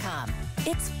hsn.com.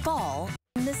 It's fall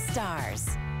in the stars.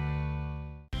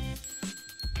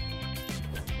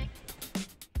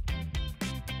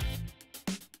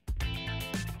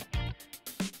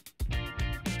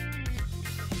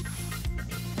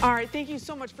 All right, thank you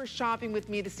so much for shopping with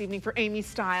me this evening for Amy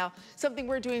Style. Something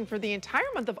we're doing for the entire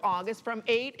month of August from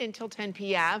 8 until 10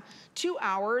 p.m. 2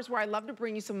 hours where I love to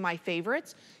bring you some of my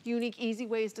favorites, unique, easy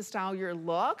ways to style your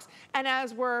looks. And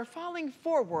as we're falling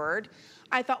forward,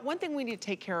 I thought one thing we need to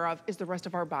take care of is the rest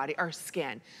of our body, our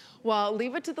skin. Well,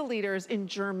 leave it to the leaders in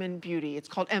German beauty. It's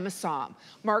called immersive.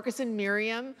 Marcus and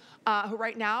Miriam, who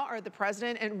right now are the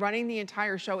president and running the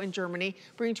entire show in Germany,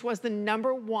 bring to us the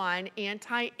 #1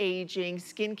 anti-aging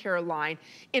skincare line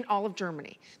in all of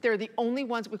Germany. They're the only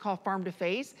ones we call farm to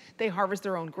face. They harvest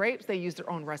their own grapes. They use their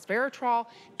own resveratrol,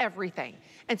 everything.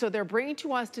 And so they're bringing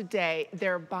to us today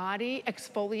their body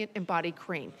exfoliant and body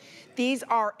cream. These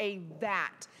are a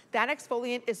vat. That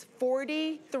exfoliant is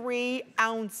 43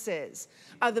 ounces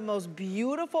of the most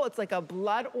beautiful, it's like a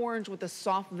blood orange with a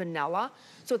soft vanilla.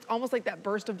 So it's almost like that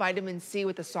burst of vitamin C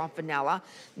with the soft vanilla.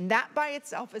 And that by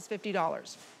itself is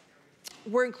 $50.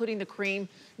 We're including the cream,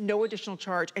 no additional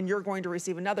charge, and you're going to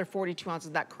receive another 42 ounces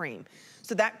of that cream.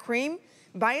 So that cream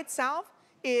by itself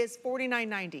is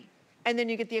 $49.90. And then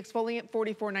you get the exfoliant,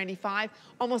 $44.95,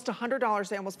 almost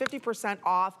 $100, almost 50%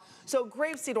 off. So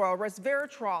grapeseed oil,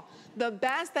 resveratrol, the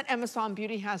best that Amazon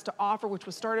Beauty has to offer, which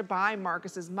was started by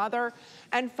Marcus's mother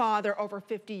and father over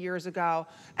 50 years ago.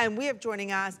 And we have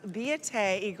joining us Beate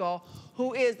Eagle,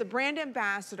 who is the brand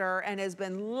ambassador and has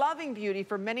been loving beauty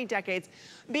for many decades.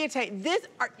 Beate,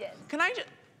 can I just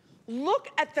look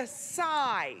at the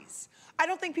size? I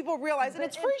don't think people realize that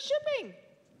it's free shipping.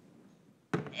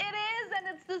 It is, and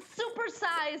it's the super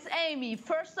size, Amy.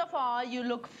 First of all, you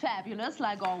look fabulous,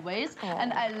 like always. Oh.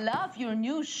 And I love your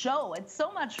new show. It's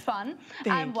so much fun.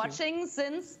 I'm watching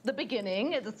since the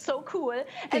beginning. It's so cool.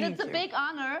 And it's a big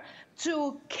honor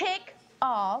to kick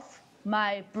off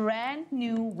my brand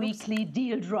new weekly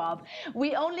deal drop.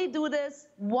 We only do this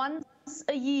once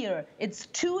a year. It's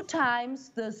 2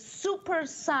 times the super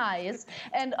size,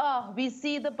 and oh, we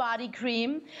see the body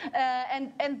cream,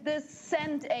 and this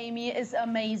scent, Amy, is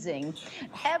amazing.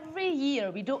 Every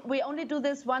year we only do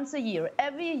this once a year.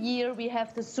 Every year we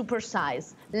have the super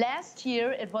size. Last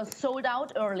year it was sold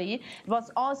out early. It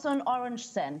was also an orange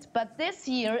scent, but this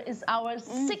year is our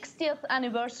 60th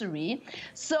anniversary,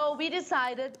 so we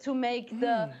decided to make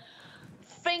the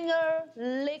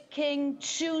finger-licking,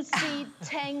 juicy,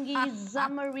 tangy,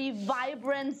 summery,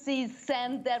 vibrancy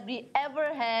scent that we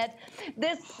ever had.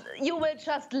 This, you will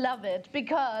just love it,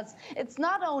 because it's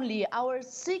not only our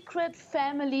secret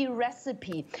family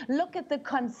recipe. Look at the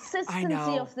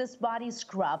consistency of this body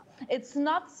scrub. It's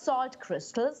not salt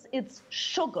crystals, it's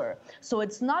sugar. So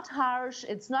it's not harsh,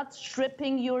 it's not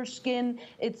stripping your skin,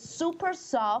 it's super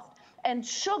soft. And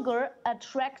sugar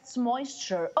attracts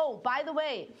moisture. Oh, by the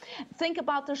way, think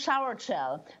about the shower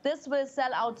gel. This will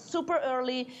sell out super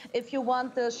early. If you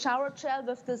want the shower gel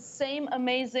with the same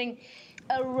amazing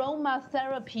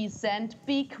aromatherapy scent,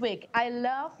 be quick. I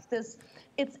love this.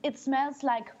 It smells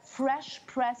like fresh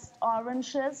pressed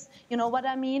oranges. You know what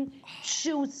I mean?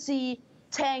 Juicy,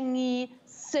 tangy,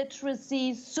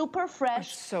 citrusy, super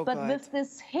fresh, but with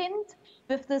this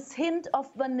hint of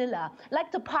vanilla,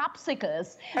 like the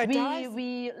popsicles.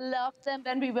 We loved them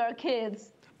when we were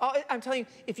kids. Oh, I'm telling you,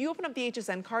 if you open up the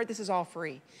HSN card, this is all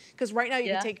free. Because right now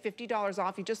you can take $50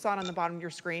 off. You just saw it on the bottom of your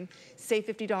screen. Save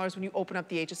 $50 when you open up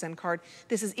the HSN card.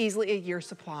 This is easily a year's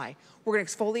supply. We're gonna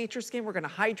exfoliate your skin. We're gonna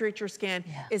hydrate your skin.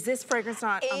 Is this fragrance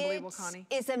not unbelievable, Connie?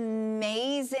 It's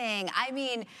amazing. I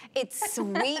mean, it's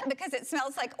sweet because it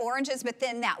smells like oranges, but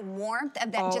then that warmth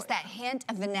of that, just that hint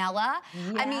of vanilla.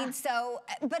 I mean, so,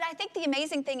 but I think the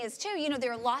amazing thing is too, you know,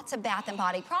 there are lots of bath and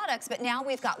body products, but now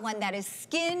we've got one that is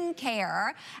skin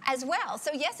care as well.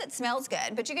 So yes, it smells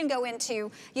good, but you can go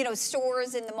into, you know,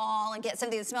 stores in the mall and get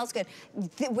something that smells good.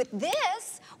 With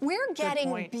this, we're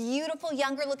getting beautiful,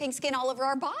 younger looking skin all over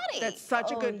our body. That's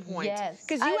such a good point. Yes.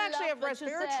 Because you actually have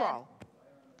resveratrol.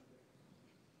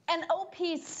 And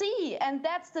OPC, and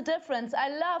that's the difference. I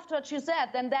loved what you said,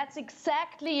 and that's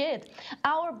exactly it.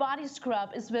 Our body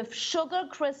scrub is with sugar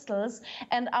crystals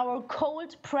and our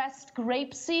cold-pressed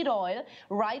grapeseed oil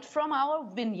right from our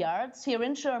vineyards here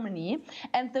in Germany.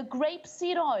 And the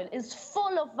grapeseed oil is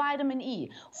full of vitamin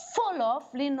E, full of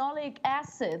linoleic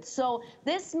acid. So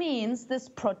this means this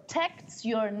protects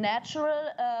your natural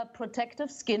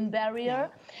protective skin barrier,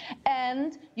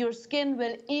 and your skin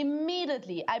will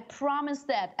immediately, I promise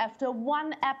that, after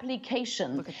one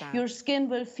application, your skin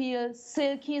will feel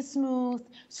silky smooth,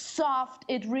 soft.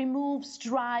 It removes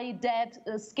dry, dead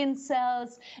skin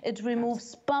cells. It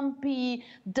removes bumpy,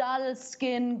 dull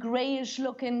skin, grayish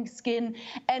looking skin,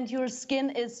 and your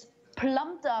skin is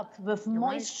plumped up with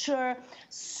moisture,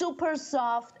 super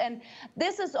soft. And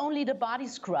this is only the body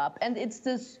scrub, and it's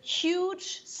this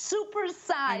huge super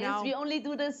size. We only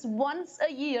do this once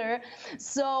a year.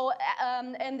 So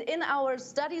and in our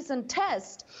studies and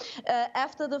tests,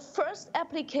 after the first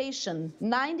application,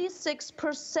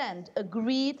 96%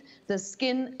 agreed the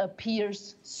skin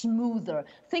appears smoother.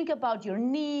 Think about your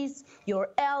knees, your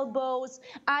elbows.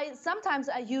 Sometimes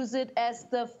I use it as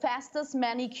the fastest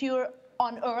manicure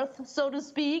on earth, so to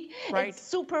speak. It's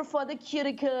super for the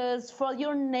cuticles, for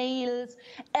your nails,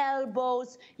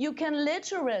 elbows. You can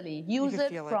literally use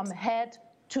it from head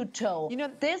to toe. You know,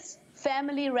 this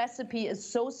family recipe is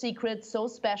so secret, so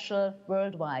special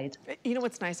worldwide. You know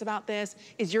what's nice about this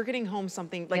is you're getting home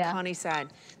something, like Connie said,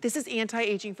 this is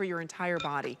anti-aging for your entire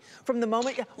body. From the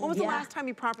moment, when was the last time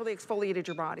you properly exfoliated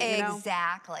your body?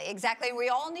 Exactly, exactly. We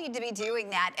all need to be doing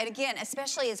that. And again,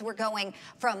 especially as we're going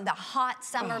from the hot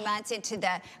summer months into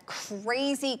the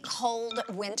crazy cold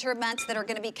winter months that are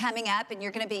gonna be coming up, and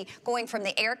you're gonna be going from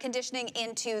the air conditioning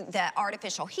into the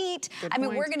artificial heat. I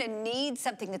mean, we're gonna need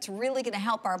something that's really gonna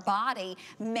help our body body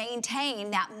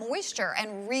maintain that moisture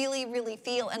and really, really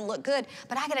feel and look good.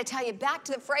 But I gotta tell you, back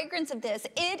to the fragrance of this,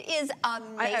 it is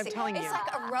amazing. I'm telling you. It's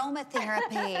like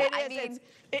aromatherapy.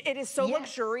 It is so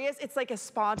luxurious. It's like a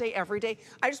spa day every day.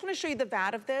 I just want to show you the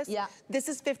vat of this. Yeah. This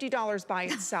is $50 by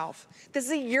itself. This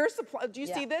is a year's supply. Do you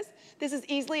see this? This is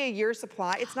easily a year's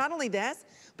supply. It's not only this,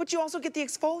 but you also get the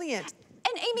exfoliant.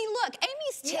 And Amy, look,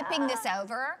 Amy's tipping this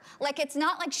over. Like, it's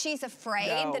not like she's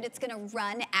afraid that it's gonna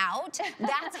run out.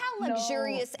 That's how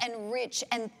luxurious and rich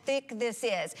and thick this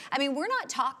is. I mean, we're not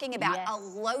talking about a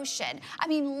lotion. I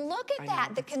mean, look at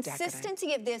that. The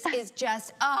consistency of this is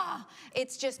just,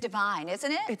 it's just divine,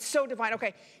 isn't it? It's so divine.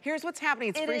 Okay, here's what's happening.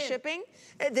 It's free shipping.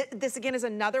 This, again, is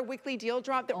another weekly deal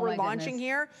drop that we're launching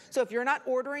here. So if you're not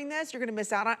ordering this, you're gonna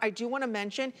miss out on it. I do wanna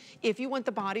mention, if you want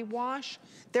the body wash,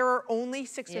 there are only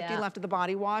 $6.50 left of the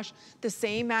body wash. The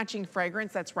same matching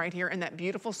fragrance that's right here in that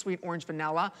beautiful sweet orange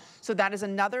vanilla. So that is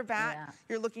another vat.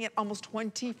 You're looking at almost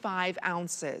 25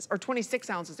 ounces, or 26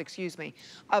 ounces, excuse me,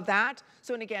 of that.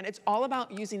 So, and again, it's all about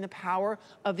using the power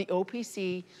of the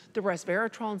OPC, the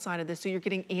resveratrol inside of this, so you're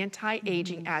getting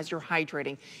anti-aging as you're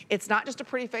hydrating. It's not just a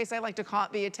pretty face. I like to call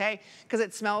it Viate because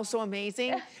it smells so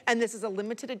amazing. And this is a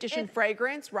limited edition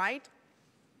fragrance, right?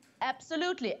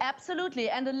 Absolutely,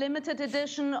 absolutely. And a limited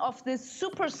edition of this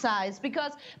super size,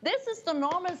 because this is the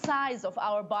normal size of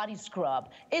our body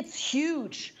scrub. It's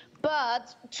huge,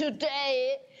 but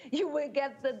today you will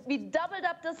get we doubled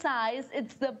up the size.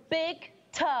 It's the big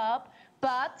tub,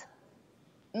 but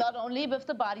not only with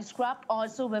the body scrub,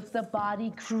 also with the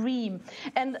body cream.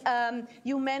 And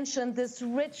you mentioned this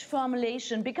rich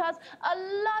formulation, because a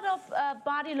lot of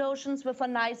body lotions with a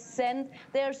nice scent,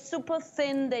 they're super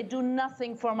thin, they do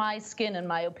nothing for my skin, in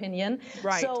my opinion.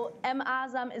 Right. So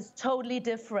Asam is totally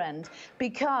different,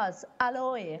 because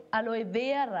aloe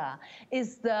vera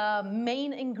is the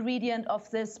main ingredient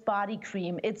of this body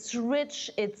cream. It's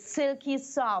rich, it's silky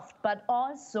soft, but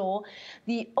also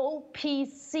the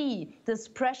OPC, this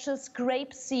precious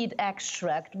grapeseed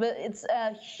extract. It's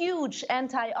a huge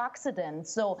antioxidant,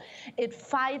 so it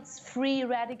fights free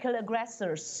radical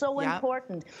aggressors. So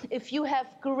important. If you have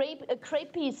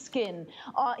crepey skin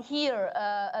here,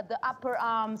 at the upper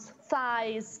arms,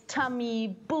 thighs,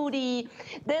 tummy, booty,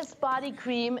 this body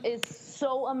cream is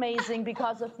so amazing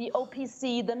because of the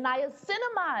OPC, the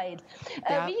niacinamide.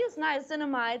 We use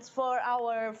niacinamides for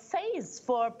our face,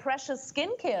 for precious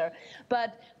skincare,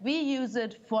 but we use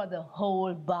it for the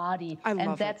whole body.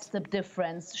 And that's the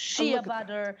difference. Shea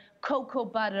butter, cocoa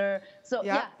butter. So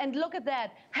and look at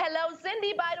that. Hello,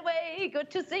 Cindy, by the way.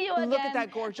 Good to see you again. Look at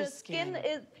that gorgeous skin.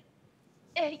 Is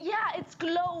it's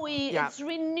glowy, it's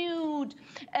renewed,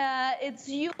 it's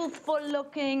youthful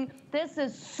looking. This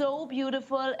is so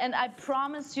beautiful, and I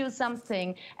promise you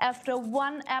something. After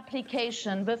one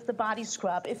application with the body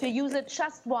scrub, if you use it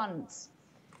just once,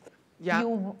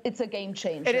 it's a game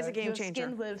changer. It is a game changer. Your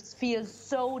skin will feel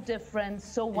so different,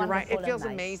 so wonderful. You're right. It feels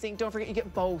nice. Amazing. Don't forget, you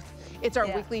get both. It's our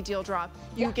weekly deal drop.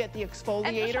 You get the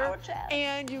exfoliator,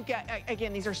 and you get,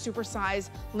 again, these are super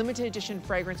size, limited edition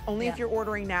fragrance. Only if you're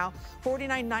ordering now.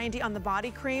 $49.90 on the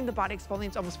body cream. The body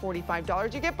exfoliant's almost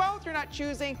 $45. You get both. You're not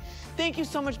choosing. Thank you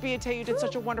so much, Beate. You did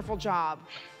such a wonderful job.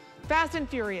 Fast and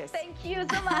Furious. Thank you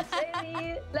so much,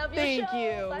 Amy. Love your show. Thank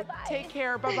you. Bye-bye. Take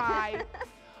care. Bye-bye.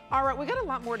 All right, we got a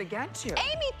lot more to get to.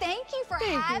 Amy, thank you for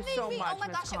having so me. Much, oh my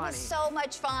Ms. gosh, Connie. it was so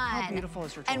much fun. How beautiful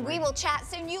is your jewelry? And we will chat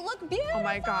soon. You look beautiful. Oh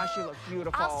my gosh, you look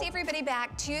beautiful. I'll see everybody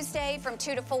back Tuesday from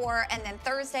 2 to 4, and then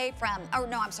Thursday from,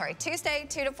 Tuesday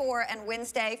 2 to 4, and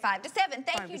Wednesday 5 to 7.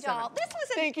 Thank you, doll. This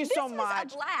was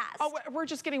a blast. Oh, we're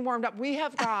just getting warmed up. We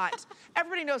have got,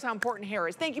 everybody knows how important hair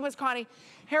is. Thank you, Ms. Connie.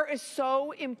 Hair is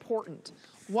so important.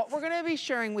 What we're gonna be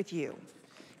sharing with you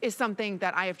is something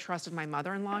that I have trusted my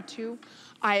mother-in-law to.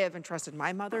 I have entrusted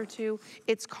my mother to.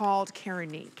 It's called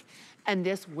Keranique, and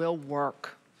this will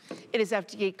work. It is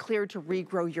FDA cleared to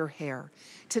regrow your hair.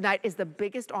 Tonight is the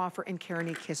biggest offer in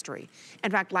Keranique history. In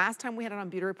fact, last time we had it on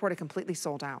Beauty Report, it completely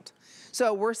sold out.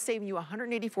 So we're saving you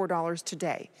 $184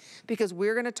 today, because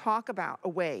we're gonna talk about a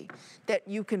way that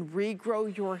you can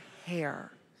regrow your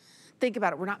hair. Think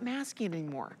about it, we're not masking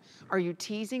anymore. Are you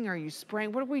teasing, are you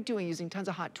spraying? What are we doing, using tons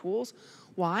of hot tools?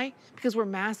 Why? Because we're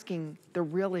masking the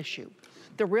real issue.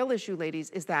 The real issue, ladies,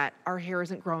 is that our hair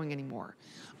isn't growing anymore.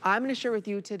 I'm gonna share with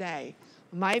you today,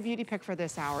 my beauty pick for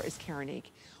this hour is Keranique.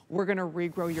 We're gonna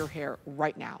regrow your hair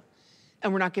right now.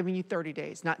 And we're not giving you 30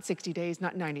 days, not 60 days,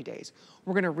 not 90 days.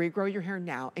 We're gonna regrow your hair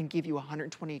now and give you a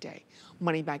 120-day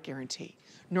money-back guarantee.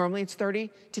 Normally it's 30,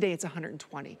 today it's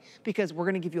 120, because we're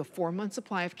gonna give you a 4-month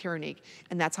supply of Keranique,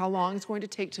 and that's how long it's going to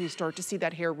take till you start to see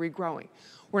that hair regrowing.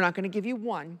 We're not gonna give you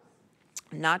 1,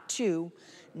 not 2,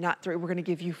 not 3, we're gonna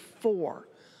give you 4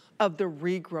 of the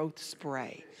regrowth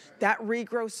spray. That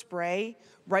regrowth spray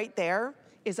right there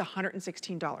is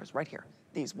 $116 right here.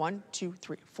 These 1, 2,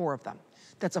 3, 4 of them.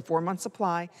 That's a 4-month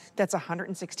supply. That's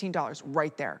 $116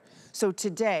 right there. So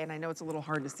today, and I know it's a little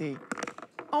hard to see.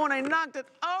 Oh, and I knocked it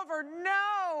over.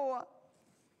 No!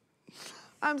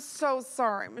 I'm so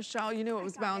sorry, Michelle. You knew it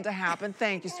was bound to happen.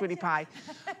 Thank you, sweetie pie.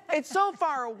 It's so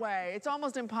far away. It's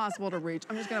almost impossible to reach.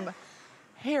 I'm just gonna,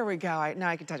 here we go. Now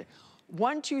I can touch it.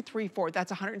 1, 2, 3, 4,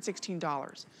 that's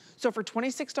 $116. So for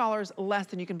 $26 less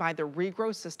than you can buy the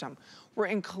regrow system, we're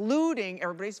including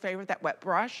everybody's favorite, that wet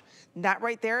brush. That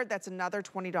right there, that's another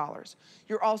 $20.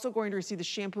 You're also going to receive the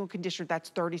shampoo and conditioner, that's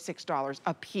 $36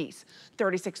 a piece,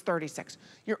 $36.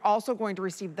 You're also going to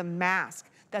receive the mask.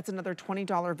 That's another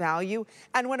 $20 value.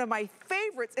 And one of my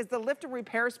favorites is the Lift and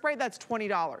Repair Spray. That's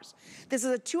 $20. This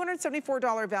is a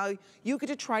 $274 value. You get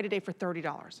to try today for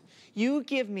 $30. You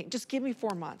give me, just give me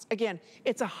 4 months. Again,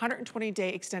 it's a 120-day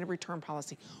extended return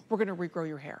policy. We're gonna regrow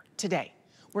your hair today.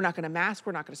 We're not gonna mask,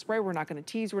 we're not gonna spray, we're not gonna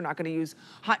tease, we're not gonna use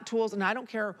hot tools, and I don't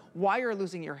care why you're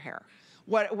losing your hair.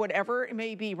 Whatever it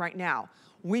may be right now,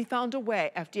 we found a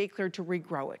way, FDA cleared, to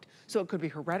regrow it. So it could be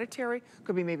hereditary,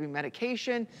 could be maybe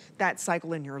medication, that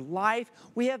cycle in your life.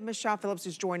 We have Michelle Phillips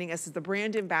who's joining us as the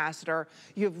brand ambassador.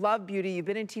 You have loved beauty, you've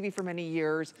been in TV for many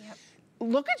years. Yep.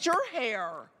 Look at your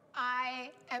hair.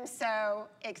 I am so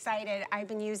excited. I've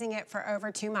been using it for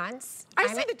over 2 months. I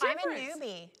see the difference. I'm a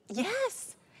newbie.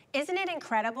 Yes. Isn't it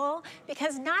incredible?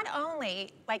 Because not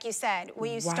only, like you said,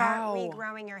 will you start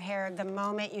regrowing your hair the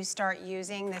moment you start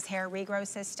using this hair regrow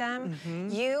system,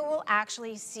 you will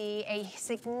actually see a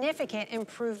significant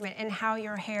improvement in how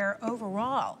your hair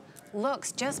overall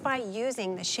looks just by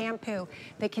using the shampoo,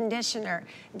 the conditioner,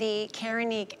 the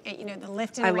Keranique, you know, the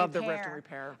lift and repair. I love the lift and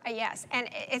repair. Yes, and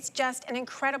it's just an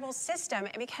incredible system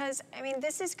because, I mean,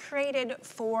 this is created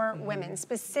for women,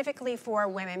 specifically for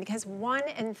women, because 1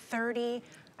 in 3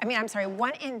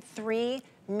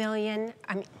 million,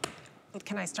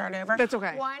 can I start over? That's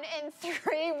okay. 1 in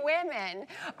 3 women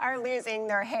are losing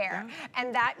their hair. Yeah.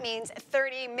 And that means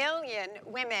 30 million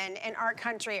women in our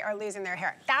country are losing their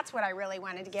hair. That's what I really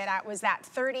wanted to get at, was that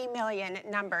 30 million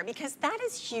number, because that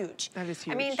is huge. That is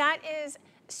huge. I mean, that is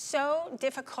so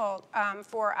difficult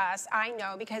for us, I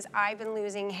know, because I've been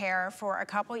losing hair for a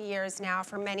couple years now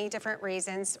for many different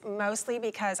reasons, mostly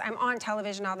because I'm on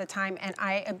television all the time and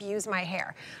I abuse my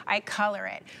hair. I color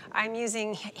it. I'm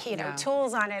using, you know,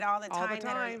 tools on it all the time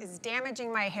that is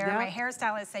damaging my hair. My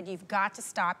hairstylist said, you've got to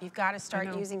stop. You've got to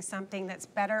start using something that's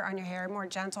better on your hair, more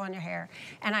gentle on your hair.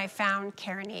 And I found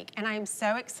Keranique. And I'm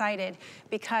so excited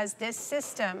because this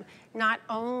system not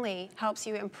only helps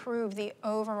you improve the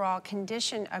overall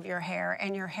condition of your hair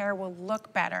and your hair will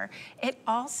look better, it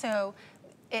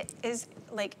is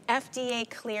like FDA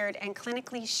cleared and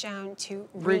clinically shown to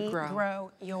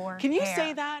regrow your hair. Can you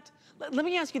say that? Let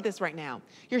me ask you this right now.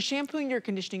 You're shampooing, you're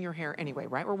conditioning your hair anyway,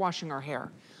 right? We're washing our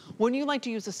hair. Wouldn't you like to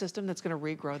use a system that's gonna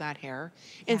regrow that hair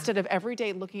instead of every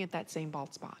day looking at that same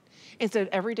bald spot? Instead of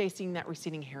every day seeing that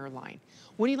receding hairline?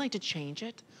 Wouldn't you like to change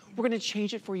it? We're gonna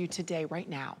change it for you today, right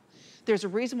now. There's a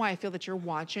reason why I feel that you're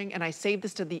watching, and I saved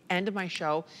this to the end of my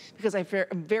show because I'm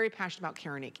very passionate about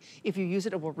Keranique. If you use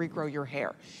it, it will regrow your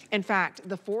hair. In fact,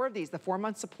 the 4 of these, the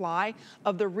 4-month supply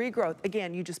of the regrowth,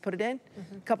 again, you just put it in,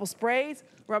 a couple sprays,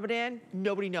 rub it in,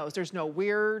 nobody knows. There's no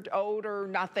weird odor,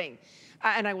 nothing.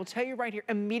 And I will tell you right here,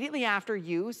 immediately after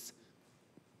use,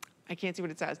 I can't see what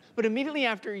it says, but immediately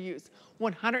after use,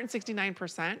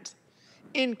 169%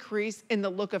 increase in the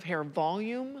look of hair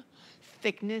volume,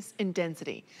 thickness, and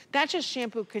density. That's just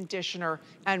shampoo, conditioner,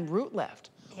 and root lift.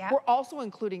 Yep. We're also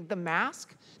including the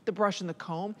mask, the brush, and the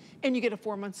comb, and you get a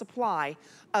 4-month supply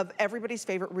of everybody's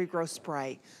favorite regrow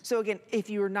spray. So again, if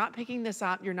you're not picking this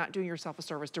up, you're not doing yourself a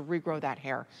service to regrow that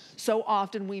hair. So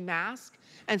often we mask,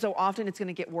 and so often it's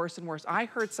gonna get worse and worse. I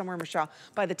heard somewhere, Michelle,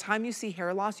 by the time you see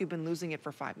hair loss, you've been losing it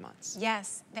for 5 months.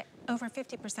 Yes, over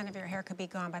 50% of your hair could be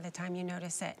gone by the time you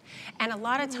notice it. And a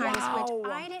lot of times, which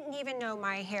I didn't even know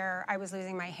I was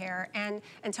losing my hair, and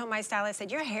until my stylist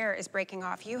said, your hair is breaking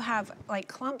off. You have like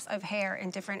clumps of hair in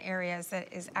different areas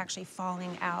that is actually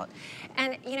falling out.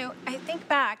 And you know, I think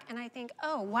back and I think,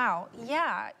 oh wow,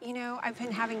 yeah, you know, I've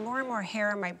been having more and more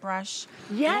hair in my brush.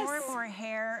 Yes. More and more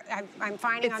hair I'm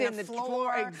finding on the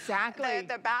floor. Exactly.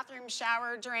 The bathroom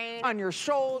shower drain. On your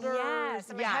shoulders. Yes.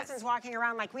 And my husband's walking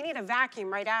around like, we need a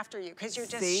vacuum right after you because you're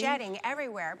just shedding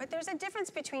everywhere. But there's a difference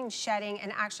between shedding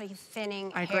and actually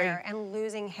thinning hair and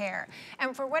losing hair.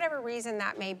 And for whatever reason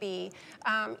that may be,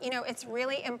 you know, it's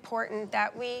really important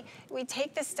that we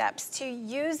take the steps to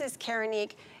use this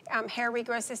Keranique hair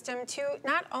regrowth system to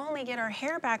not only get our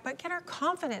hair back, but get our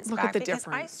confidence back. Look at the because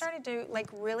difference. I started to like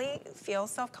really feel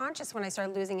self-conscious when I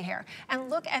started losing hair. And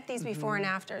look at these before and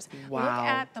afters. Wow. Look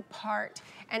at the part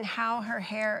and how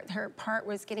her part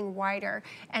was getting wider.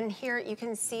 And here you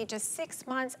can see just 6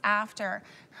 months after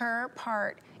her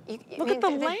part, Look at the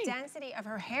length. The density of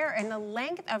her hair and the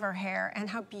length of her hair and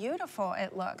how beautiful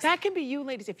it looks. That can be you,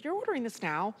 ladies. If you're ordering this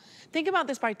now, think about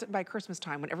this by Christmas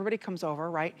time when everybody comes over,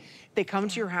 right? They come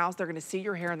to your house, they're gonna see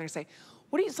your hair and they're gonna say,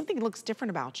 something looks different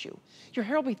about you. Your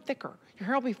hair will be thicker, your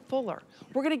hair will be fuller.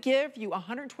 We're gonna give you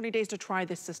 120 days to try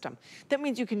this system. That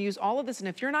means you can use all of this, and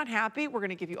if you're not happy, we're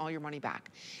gonna give you all your money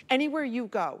back. Anywhere you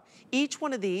go, each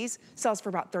one of these sells for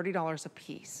about $30 a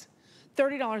piece.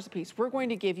 $30 a piece. We're going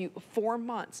to give you 4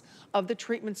 months of the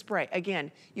treatment spray. Again,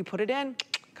 you put it in,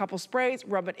 couple sprays,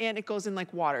 rub it in, it goes in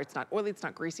like water. It's not oily, it's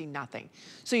not greasy, nothing.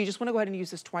 So you just wanna go ahead and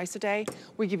use this twice a day.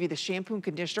 We give you the shampoo and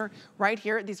conditioner. Right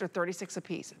here, these are 36 a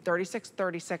piece, 36,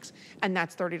 36, and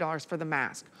that's $30 for the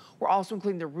mask. We're also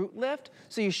including the root lift.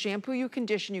 So you shampoo, you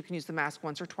condition, you can use the mask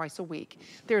once or twice a week.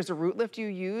 There's a root lift you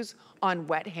use on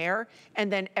wet hair,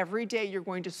 and then every day you're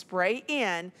going to spray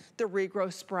in the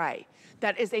regrowth spray.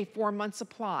 That is a 4-month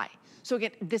supply. So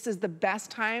again, this is the best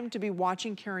time to be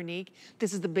watching Keranique.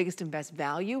 This is the biggest and best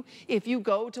value. If you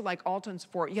go to like Ulta and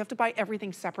Sephora, you have to buy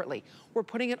everything separately. We're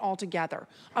putting it all together.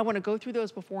 I wanna go through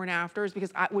those before and afters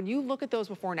because when you look at those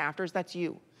before and afters, that's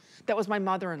you. That was my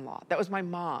mother-in-law, that was my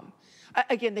mom.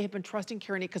 Again, they have been trusting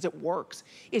Keranique because it works.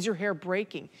 Is your hair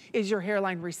breaking? Is your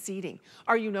hairline receding?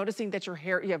 Are you noticing that you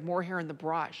have more hair in the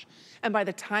brush? And by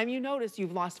the time you notice,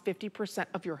 you've lost 50%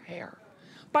 of your hair.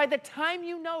 By the time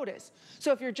you notice.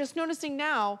 So if you're just noticing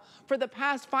now, for the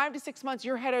past 5 to 6 months,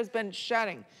 your head has been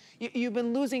shedding. You've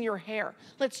been losing your hair.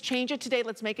 Let's change it today,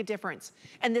 let's make a difference.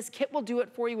 And this kit will do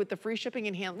it for you with the free shipping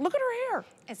and handling. Look at her hair.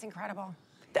 It's incredible.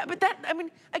 I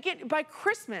mean, again, by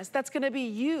Christmas, that's gonna be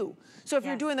you. So if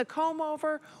you're doing the comb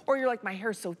over, or you're like, my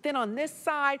hair's so thin on this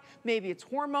side, maybe it's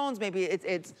hormones, maybe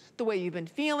it's the way you've been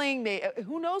feeling,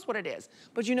 who knows what it is.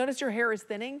 But you notice your hair is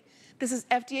thinning? This is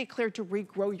FDA cleared to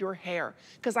regrow your hair.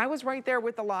 Because I was right there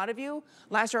with a lot of you.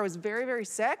 Last year I was very, very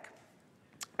sick.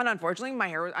 And unfortunately,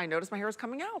 I noticed my hair was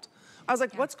coming out. I was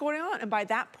like, what's going on? And by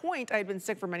that point, I had been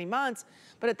sick for many months.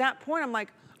 But at that point, I'm like,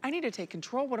 I need to take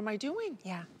control. What am I doing?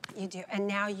 Yeah, you do. And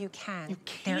now you can. You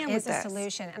can There with is a this.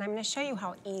 solution. And I'm going to show you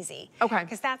how easy. Okay.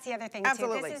 Because that's the other thing,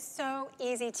 Absolutely. too. This is so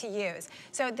easy to use.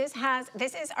 So this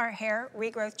is our hair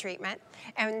regrowth treatment.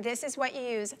 And this is what you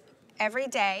use every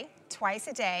day, twice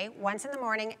a day, once in the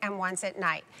morning and once at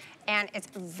night. And it's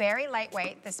very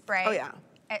lightweight, the spray. Oh, yeah.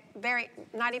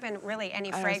 Not even really any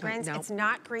fragrance. No. It's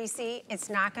not greasy. It's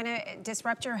not gonna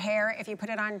disrupt your hair if you put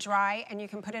it on dry, and you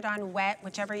can put it on wet,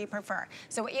 whichever you prefer.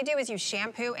 So what you do is you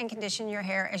shampoo and condition your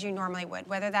hair as you normally would,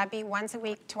 whether that be once a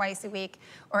week, twice a week,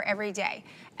 or every day.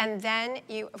 And then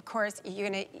you, of course,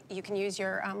 you can use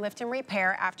your lift and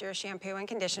repair after your shampoo and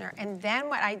conditioner. And then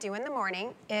what I do in the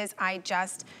morning is I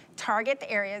just target the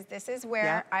areas. This is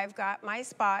where I've got my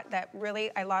spot that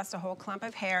really, I lost a whole clump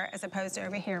of hair as opposed to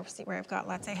over here. See where I've got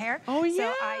lots of hair? Oh,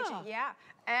 So yeah.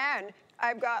 and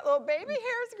I've got little baby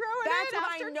hairs growing That's in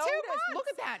what after I 2 noticed. months. Look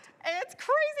at that. It's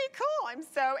crazy cool. I'm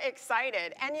so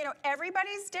excited. And you know,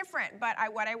 everybody's different, but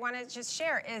what I want to just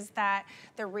share is that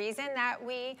the reason that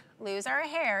we lose our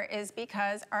hair is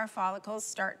because our follicles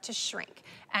start to shrink.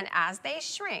 And as they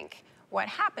shrink, what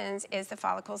happens is the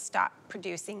follicles stop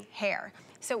producing hair.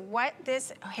 So what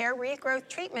this hair regrowth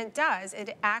treatment does,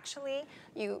 it actually,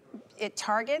 it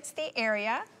targets the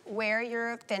area where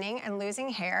you're thinning and losing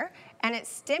hair, and it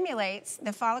stimulates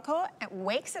the follicle, it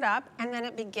wakes it up, and then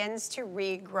it begins to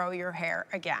regrow your hair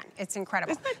again. It's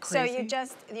incredible. Isn't that crazy?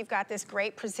 So you've got this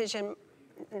great precision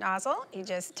nozzle, you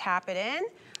just tap it in.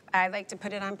 I like to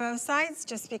put it on both sides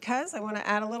just because I want to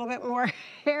add a little bit more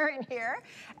hair in here.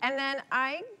 And then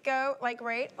I go like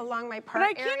right along my part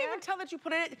area. But I can't even tell that you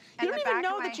put it in. You don't even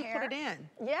know that you put it in.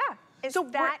 Yeah, it's So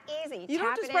that easy. You don't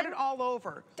have to spread in. it all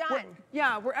over. Done.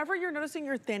 Wherever you're noticing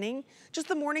you're thinning, just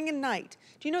the morning and night.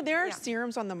 Do you know there are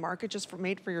serums on the market just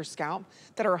made for your scalp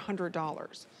that are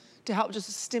 $100 to help just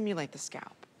stimulate the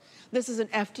scalp? This is an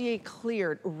FDA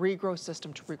cleared regrowth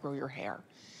system to regrow your hair.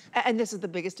 And this is the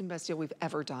biggest and best deal we've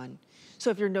ever done. So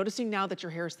if you're noticing now that your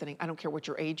hair is thinning, I don't care what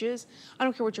your age is, I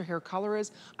don't care what your hair color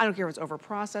is, I don't care if it's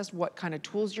overprocessed, what kind of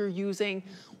tools you're using,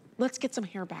 let's get some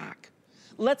hair back.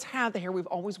 Let's have the hair we've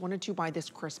always wanted to by this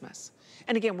Christmas.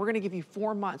 And again, we're gonna give you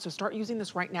 4 months, so start using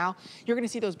this right now. You're gonna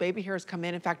see those baby hairs come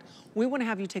in. In fact, we wanna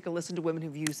have you take a listen to women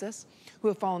who've used this, who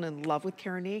have fallen in love with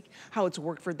Keranique, how it's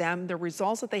worked for them, the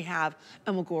results that they have,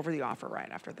 and we'll go over the offer right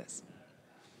after this.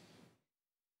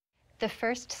 The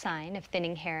first sign of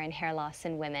thinning hair and hair loss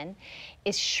in women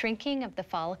is shrinking of the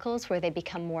follicles where they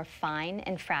become more fine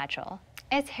and fragile.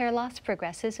 As hair loss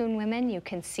progresses in women, you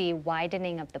can see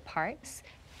widening of the parts,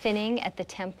 thinning at the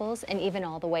temples, and even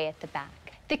all the way at the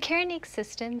back. The Keranique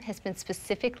system has been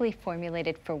specifically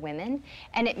formulated for women,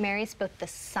 and it marries both the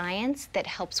science that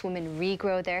helps women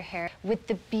regrow their hair with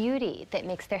the beauty that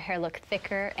makes their hair look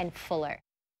thicker and fuller.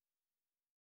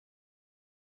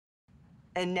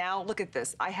 And now look at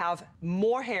this. I have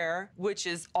more hair, which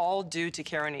is all due to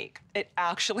Keranique. It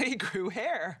actually grew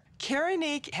hair.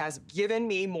 Keranique has given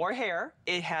me more hair.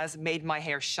 It has made my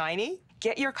hair shiny.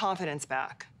 Get your confidence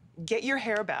back. Get your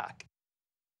hair back.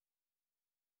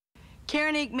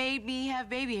 Keranique made me have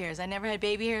baby hairs. I never had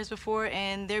baby hairs before,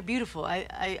 and they're beautiful.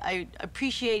 I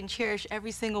appreciate and cherish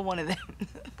every single one of them.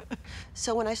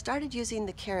 So when I started using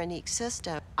the Keranique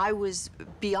system, I was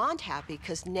beyond happy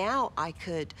because now I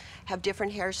could have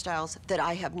different hairstyles that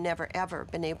I have never, ever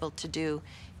been able to do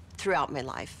throughout my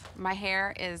life. My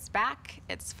hair is back,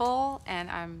 it's full,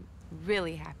 and I'm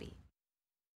really happy.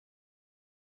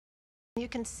 You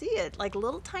can see it, like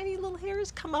little tiny little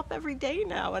hairs come up every day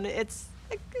now, and it's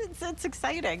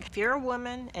exciting. If you're a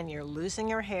woman and you're losing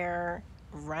your hair,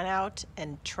 run out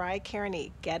and try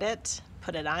Keranique. Get it,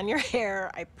 put it on your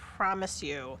hair. I promise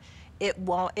you, it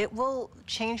will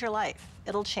change your life.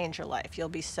 It'll change your life. You'll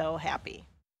be so happy.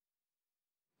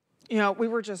 You know, we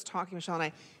were just talking, Michelle and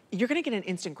I, you're gonna get an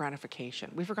instant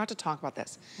gratification. We forgot to talk about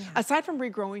this. Yeah. Aside from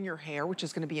regrowing your hair, which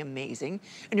is gonna be amazing,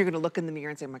 and you're gonna look in the mirror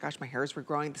and say, oh my gosh, my hair is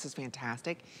regrowing, this is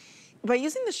fantastic. By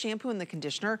using the shampoo and the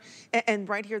conditioner, and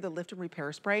right here, the lift and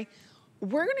repair spray,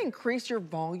 we're gonna increase your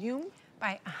volume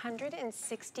by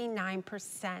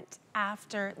 169%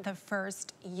 after the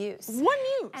first use. One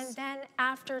use. And then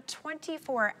after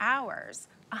 24 hours,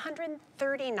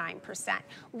 139%,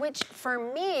 which for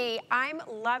me, I'm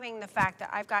loving the fact that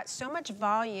I've got so much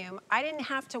volume. I didn't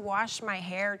have to wash my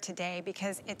hair today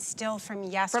because it's still from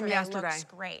yesterday. It looks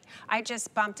great. I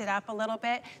just bumped it up a little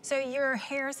bit. So your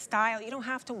hairstyle, you don't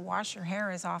have to wash your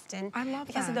hair as often. I love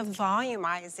because of the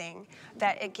volumizing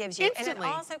that it gives you. Instantly.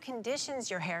 And it also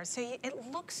conditions your hair, so it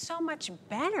looks so much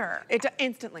better.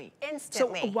 Instantly.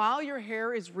 Instantly. So while your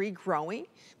hair is regrowing,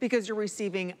 because you're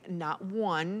receiving not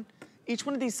one, each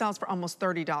one of these sells for almost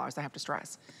 $30, I have to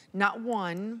stress. Not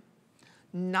one,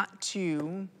 not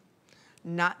two,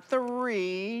 not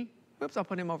three. Oops, I'll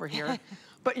put him over here.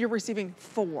 But you're receiving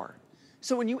 4.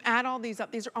 So when you add all these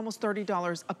up, these are almost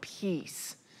 $30 a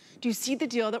piece. Do you see the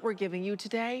deal that we're giving you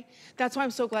today? That's why I'm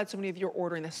so glad so many of you are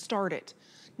ordering this. Start it.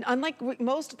 Unlike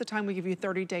most of the time we give you a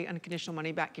 30-day unconditional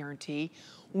money-back guarantee,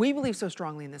 we believe so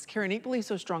strongly in this. Keranique believes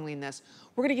so strongly in this.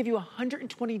 We're gonna give you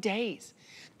 120 days.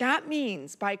 That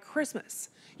means by Christmas,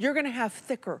 you're gonna have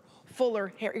thicker,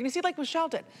 fuller hair. You're gonna see like Michelle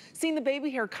did, seeing the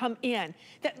baby hair come in.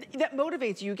 That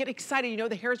motivates you. You get excited, you know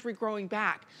the hair's regrowing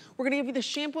back. We're gonna give you the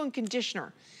shampoo and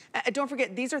conditioner. Don't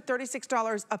forget, these are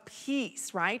 $36 a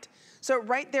piece, right? So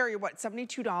right there, you're what,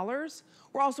 $72?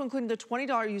 We're also including the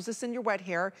 $20, use this in your wet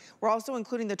hair. We're also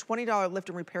including the $20 lift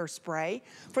and repair spray.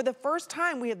 For the first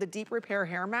time, we have the deep repair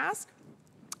hair mask.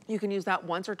 You can use that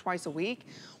once or twice a week.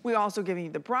 We're also giving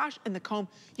you the brush and the comb.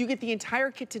 You get the entire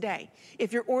kit today.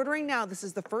 If you're ordering now, this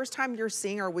is the first time you're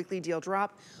seeing our weekly deal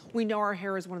drop. We know our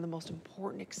hair is one of the most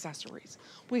important accessories.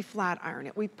 We flat iron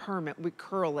it, we perm it, we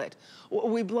curl it,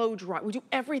 we blow dry, we do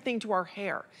everything to our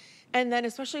hair. And then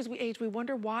especially as we age, we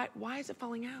wonder why is it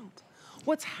falling out?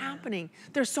 What's happening?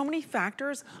 There's so many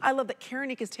factors. I love that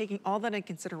Keranique is taking all that in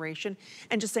consideration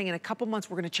and just saying in a couple months,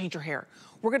 we're gonna change your hair.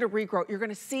 We're gonna regrow. You're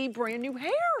gonna see brand new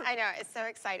hair. I know, it's so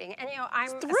exciting. And you know,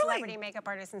 I'm a celebrity makeup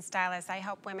artist and stylist. I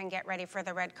help women get ready for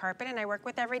the red carpet, and I work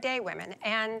with everyday women.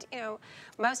 And you know,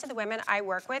 most of the women I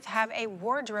work with have a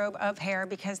wardrobe of hair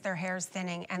because their hair's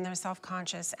thinning and they're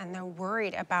self-conscious and they're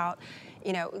worried about,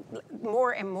 you know,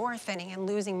 more and more thinning and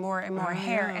losing more and more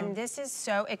hair. And this is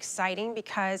so exciting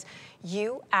because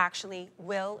you actually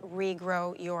will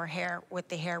regrow your hair with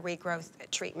the hair regrowth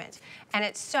treatment. And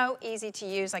it's so easy to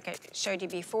use, like I showed you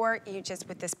before. You just,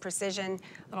 with this precision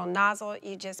little nozzle,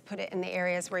 you just put it in the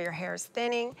areas where your hair is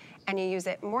thinning, and you use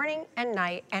it morning and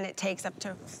night, and it takes up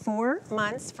to 4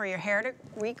 months for your hair to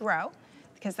regrow,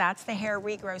 because that's the hair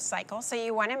regrowth cycle. So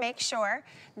you wanna make sure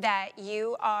that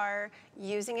you are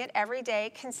using it every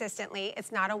day consistently.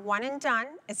 It's not a one and done.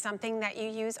 It's something that you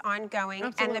use ongoing.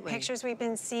 Absolutely. And the pictures we've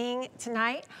been seeing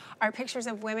tonight are pictures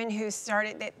of women who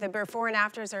started, the before and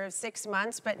afters are 6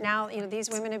 months, but now, you know, these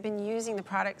women have been using the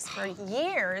products for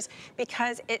years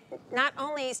because it not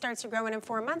only starts to grow in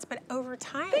 4 months, but over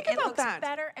time, it looks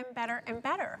better and better and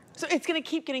better. So it's gonna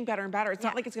keep getting better and better. It's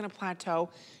not like it's gonna plateau.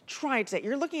 Try it today.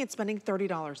 You're looking at spending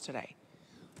 $30 today.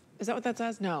 Is that what that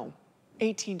says? No.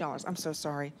 $18. I'm so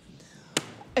sorry.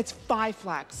 It's 5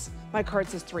 flags. My card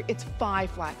says 3. It's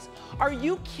 5 flags. Are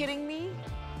you kidding me?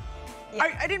 Yeah.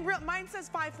 I didn't realize, mine says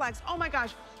 5 flags. Oh my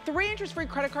gosh, 3 interest-free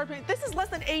credit card payment. This is less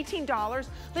than $18.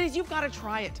 Ladies, you've got to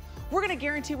try it. We're gonna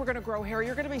guarantee we're gonna grow hair.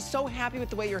 You're gonna be so happy with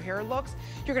the way your hair looks.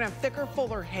 You're gonna have thicker,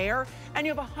 fuller hair, and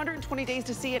you have 120 days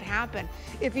to see it happen.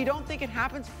 If you don't think it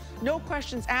happens, no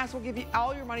questions asked. We'll give you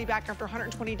all your money back after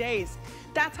 120 days.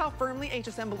 That's how firmly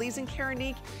HSN believes in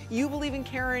Keranique. You believe in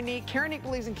Keranique. Keranique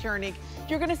believes in Keranique.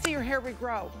 You're gonna see your hair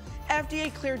regrow.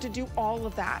 FDA cleared to do all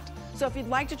of that. So if you'd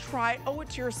like to try it, owe it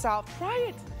to yourself, try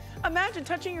it. Imagine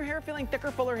touching your hair, feeling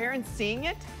thicker, fuller hair, and seeing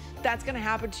it. That's gonna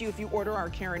happen to you if you order our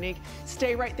Keranique.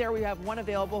 Stay right there, we have one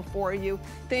available for you.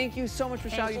 Thank you so much,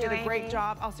 Michelle. You did a great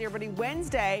job. I'll see everybody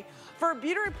Wednesday for a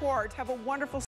beauty report. Have a wonderful